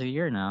a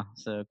year now.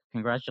 So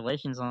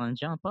congratulations on the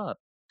jump up.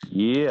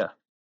 Yeah.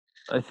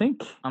 I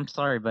think I'm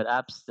sorry, but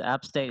App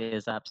State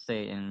is App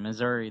State, and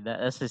Missouri,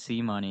 the SEC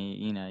money,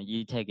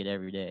 you take it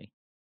every day.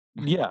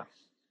 Yeah.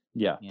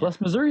 Plus,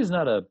 Missouri is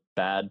not a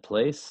bad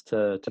place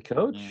to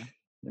coach. Yeah.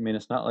 I mean,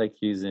 it's not like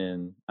he's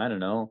in, I don't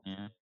know,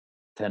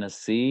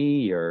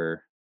 Tennessee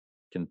or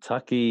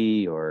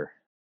Kentucky or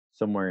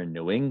somewhere in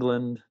New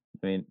England.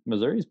 I mean,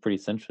 Missouri is pretty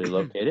centrally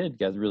located. You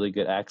got really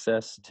good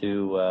access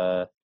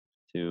to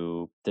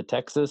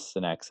Texas,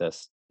 and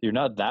access. You're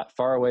not that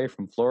far away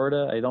from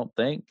Florida, I don't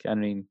think. I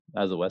mean,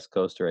 as a West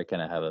Coaster, I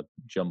kind of have a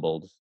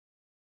jumbled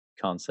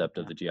concept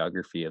of the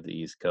geography of the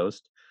East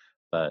Coast.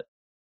 But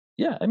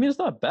yeah, I mean, it's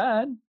not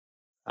bad.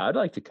 I'd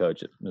like to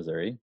coach at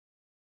Missouri.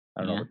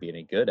 I don't know if I'd be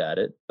any good at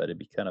it, but it'd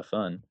be kind of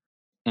fun.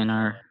 And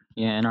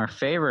our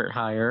favorite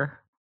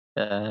hire,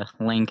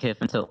 Lane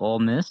Kiffin to Ole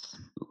Miss.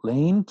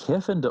 Lane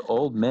Kiffin to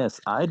Ole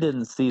Miss. I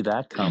didn't see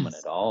that coming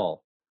at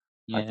all.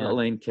 Yeah. I thought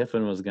Lane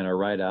Kiffin was going to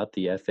ride out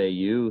the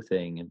FAU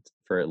thing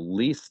for at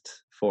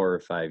least 4 or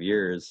 5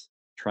 years,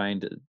 trying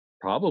to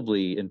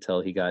probably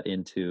until he got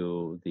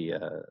into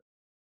the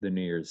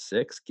New Year's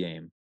Six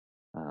game.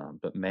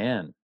 But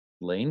man,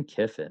 Lane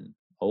Kiffin,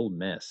 Ole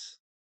Miss,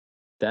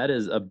 that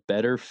is a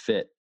better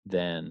fit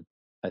than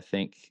I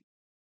think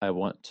I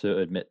want to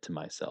admit to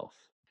myself.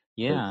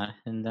 Yeah,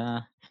 and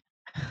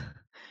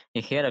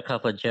he had a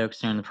couple of jokes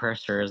during the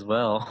presser as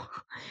well,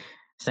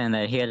 saying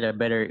that he had a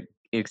better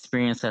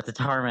experience at the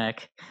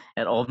tarmac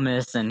at Ole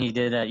Miss than he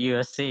did at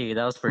USC.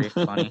 That was pretty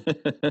funny.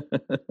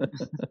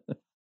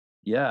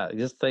 Yeah,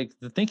 just like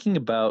thinking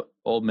about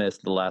Ole Miss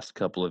the last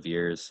couple of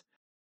years,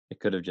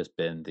 it could have just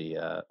been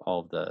the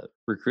all of the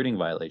recruiting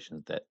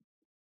violations that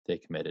they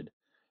committed,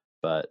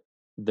 but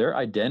their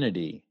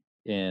identity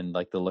in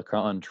like the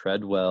Laquan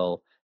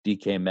Treadwell,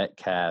 DK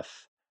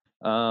Metcalf,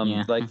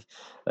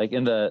 like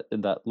in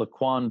that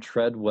Laquan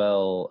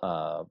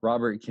Treadwell,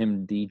 Robert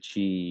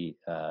Kimdichie,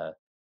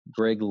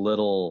 Greg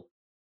Little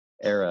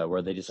era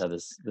where they just have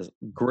this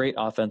great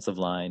offensive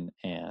line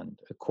and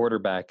a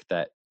quarterback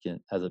that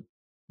has a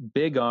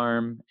big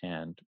arm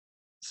and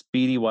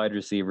speedy wide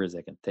receivers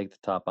that can take the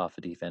top off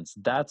the defense.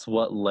 That's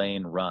what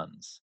Lane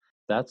runs.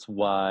 That's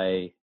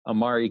why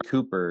Amari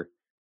Cooper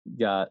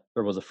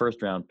was a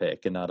first round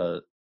pick and not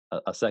a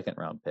second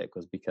round pick,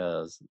 was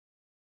because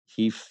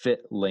he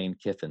fit Lane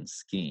Kiffin's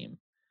scheme.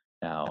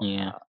 Now,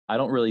 Yeah. I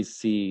don't really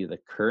see the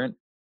current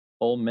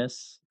Ole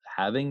Miss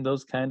having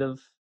those kind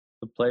of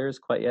players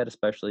quite yet,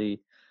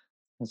 especially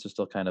since they're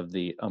still kind of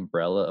the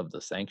umbrella of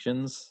the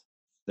sanctions.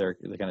 They're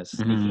kind of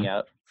sneaking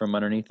out from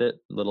underneath it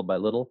little by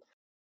little.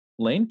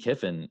 Lane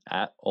Kiffin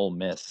at Ole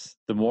Miss,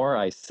 the more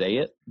I say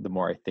it, the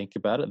more I think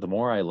about it, the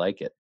more I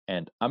like it.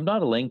 And I'm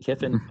not a Lane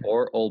Kiffin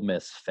or Ole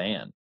Miss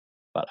fan,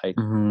 but I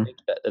think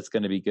that it's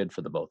going to be good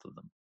for the both of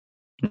them.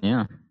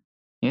 Yeah.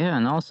 Yeah,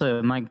 and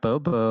also Mike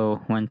Bobo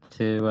went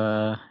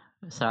to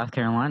South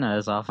Carolina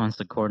as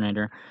offensive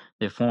coordinator,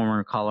 the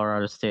former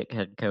Colorado State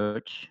head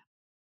coach.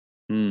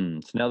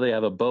 So now they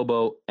have a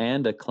Bobo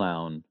and a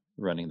clown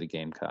running the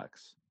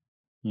Gamecocks.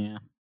 Yeah.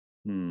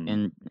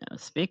 And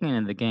speaking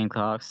of the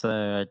Gamecocks,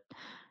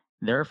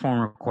 their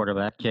former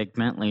quarterback, Jake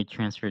Bentley,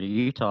 transferred to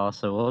Utah,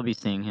 so we'll be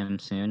seeing him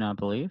soon, I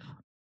believe.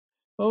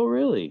 Oh,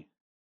 really?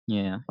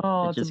 Yeah.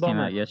 Oh, it it's a just came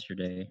bummer. out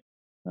yesterday.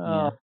 Oh,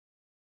 Yeah.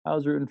 I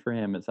was rooting for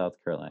him at South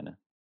Carolina.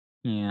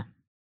 Yeah.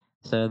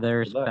 So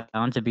there's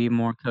bound to be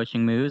more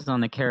coaching moves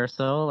on the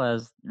carousel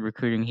as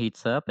recruiting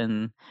heats up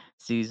and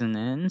season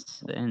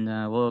ends, and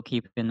we'll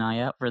keep an eye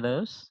out for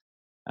those.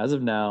 As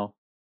of now,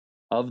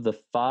 of the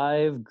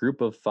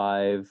group of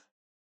 5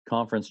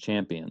 conference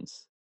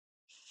champions,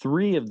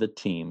 3 of the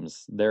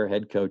teams, their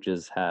head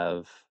coaches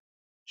have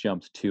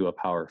jumped to a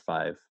Power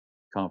 5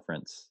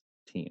 conference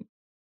team.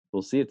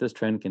 We'll see if this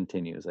trend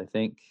continues. I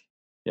think,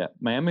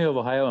 Miami of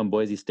Ohio and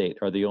Boise State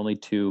are the only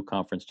 2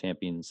 conference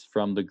champions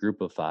from the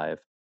group of 5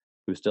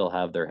 who still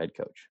have their head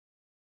coach.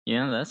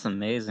 Yeah, that's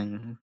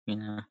amazing.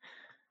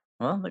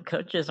 Well, the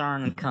coaches are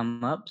on the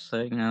come up,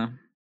 so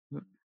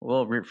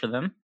we'll root for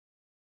them.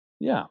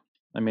 Yeah,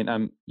 I mean,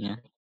 I'm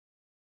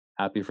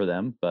happy for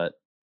them, but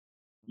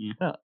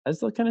I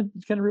still kind of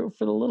root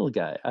for the little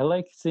guy. I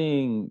like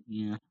seeing.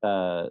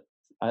 I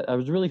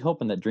was really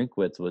hoping that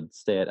Drinkwitz would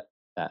stay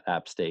at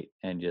App State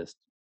and just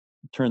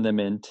turn them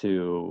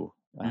into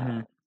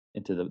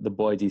the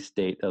Boise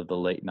State of the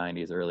late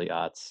 '90s, early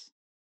aughts,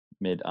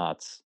 mid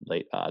aughts,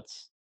 late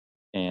aughts.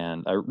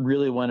 And I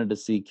really wanted to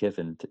see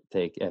Kiffin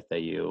take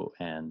FAU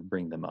and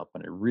bring them up.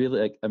 And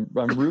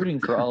I'm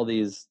rooting for all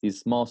these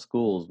small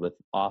schools with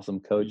awesome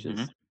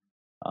coaches.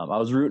 I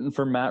was rooting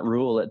for Matt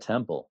Rule at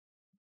Temple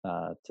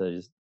to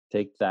just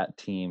take that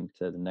team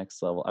to the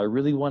next level. I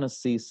really want to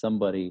see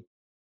somebody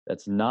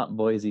that's not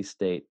Boise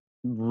State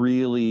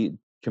really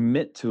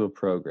commit to a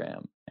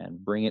program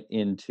and bring it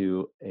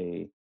into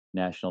a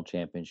national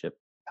championship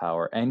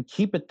power and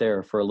keep it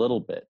there for a little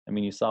bit. I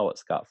mean, you saw what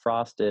Scott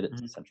Frost did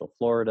at Central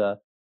Florida.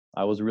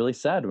 I was really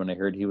sad when I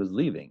heard he was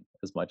leaving,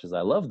 as much as I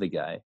love the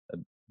guy,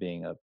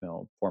 being a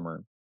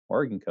former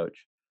Oregon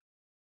coach.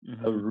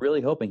 I was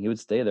really hoping he would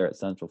stay there at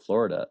Central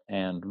Florida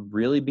and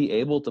really be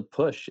able to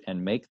push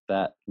and make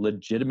that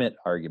legitimate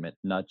argument,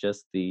 not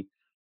just the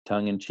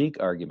tongue-in-cheek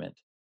argument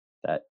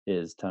that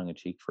is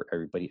tongue-in-cheek for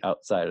everybody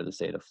outside of the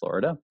state of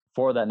Florida,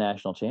 for that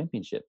national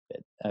championship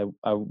bid.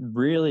 I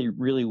really,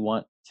 really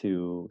want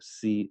to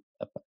see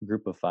a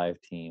group of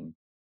 5 team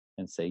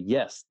and say,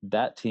 yes,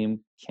 that team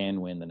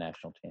can win the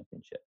national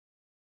championship.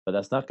 But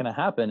that's not going to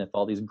happen if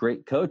all these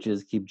great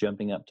coaches keep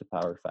jumping up to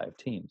Power 5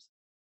 teams.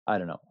 I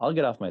don't know. I'll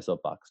get off my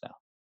soapbox now.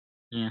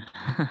 Yeah.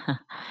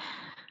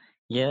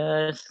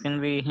 Yeah, it's going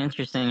to be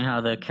interesting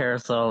how the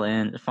carousel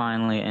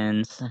finally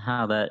ends,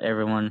 how that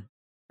everyone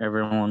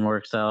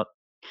works out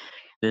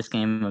this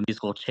game of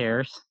musical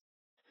chairs.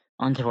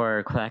 Onto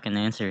our Quack and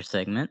Answers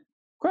segment.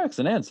 Quacks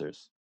and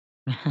Answers.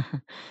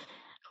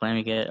 Let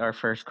me get our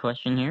first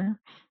question here.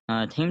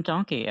 Team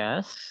Donkey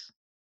asks,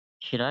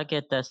 should I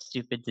get that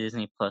stupid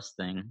Disney Plus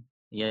thing?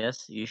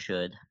 Yes, you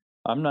should.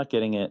 I'm not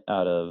getting it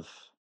out of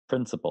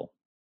principle.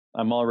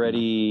 I'm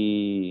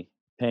already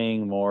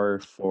paying more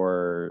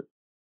for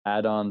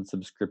add-on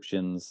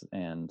subscriptions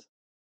and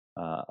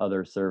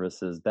other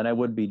services than I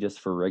would be just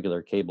for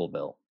regular cable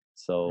bill.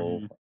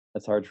 So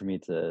it's hard for me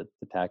to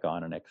tack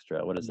on an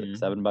extra. What is it?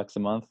 $7 a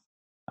month?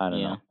 I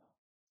don't know.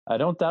 I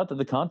don't doubt that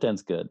the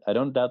content's good. I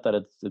don't doubt that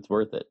it's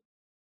worth it.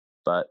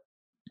 But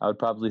I would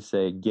probably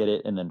say get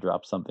it and then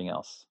drop something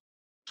else.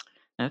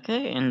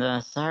 Okay, and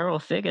Cyril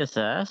Figgis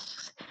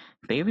asks,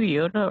 Baby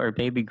Yoda or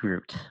Baby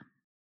Groot?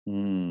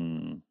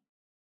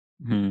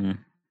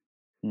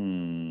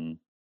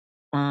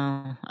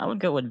 I would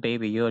go with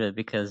Baby Yoda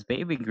because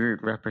Baby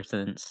Groot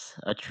represents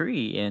a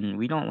tree, and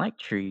we don't like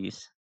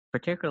trees,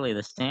 particularly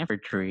the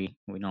Stanford tree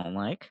we don't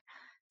like.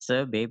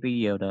 So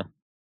Baby Yoda.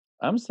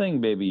 I'm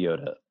saying Baby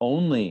Yoda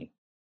only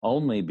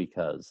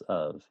because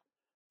of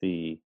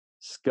the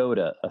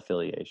Skoda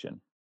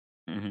affiliation.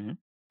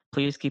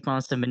 Please keep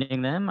on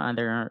submitting them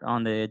either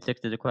on the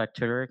Addicted to Quack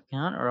Twitter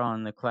account or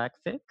on the Quack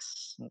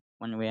Fix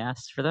when we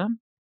ask for them.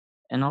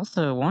 And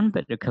also, one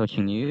bit of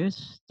coaching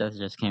news that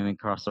just came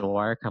across the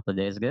wire a couple of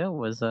days ago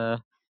was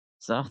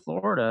South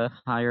Florida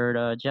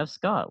hired Jeff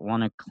Scott,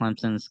 one of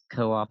Clemson's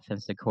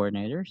co-offensive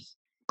coordinators,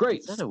 Great,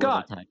 instead of Willie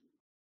Scott. Taggart.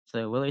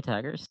 So Willie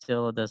Taggart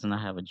still doesn't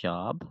have a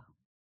job.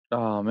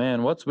 Oh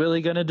man, what's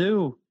Willie gonna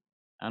do?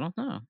 I don't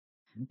know.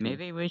 Okay.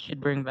 Maybe we should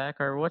bring back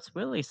our "What's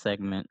Willie"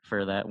 segment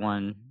for that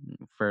one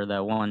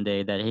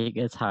day that he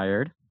gets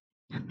hired.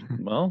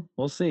 Well,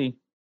 we'll see.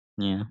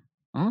 Yeah.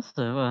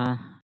 Also,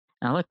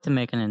 I'd like to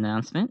make an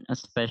announcement, a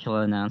special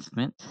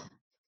announcement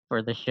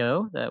for the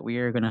show that we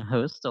are going to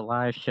host a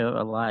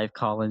live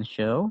call-in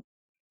show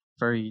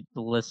for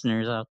the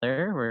listeners out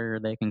there where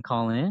they can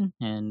call in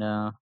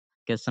and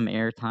get some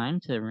airtime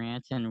to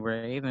rant and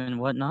rave and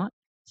whatnot.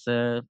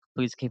 So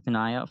please keep an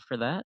eye out for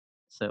that.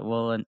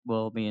 So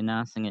we'll be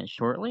announcing it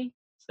shortly.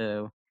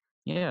 So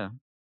yeah.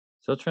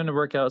 Still trying to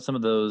work out some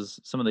of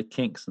the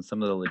kinks and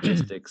some of the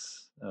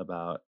logistics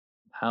about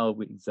how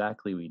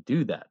exactly we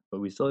do that. But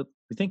we think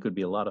it would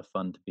be a lot of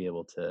fun to be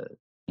able to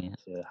Yes.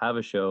 have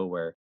a show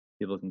where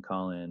people can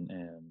call in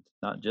and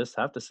not just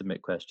have to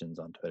submit questions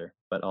on Twitter,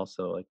 but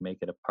also like make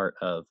it a part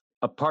of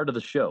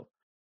the show.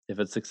 If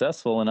it's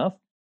successful enough,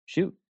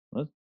 shoot,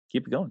 let's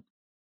keep it going.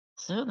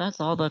 So that's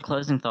all the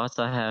closing thoughts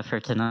I have for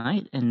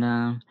tonight.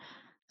 And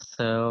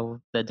so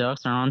the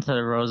Ducks are on to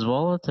the Rose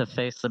Bowl to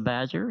face the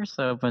Badgers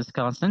of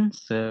Wisconsin.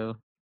 So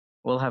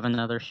we'll have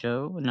another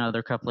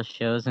couple of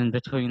shows in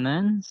between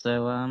then.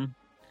 So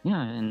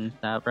yeah, and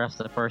that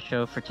wraps up our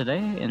show for today.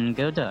 And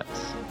go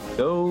Ducks!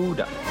 Go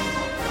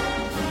Ducks!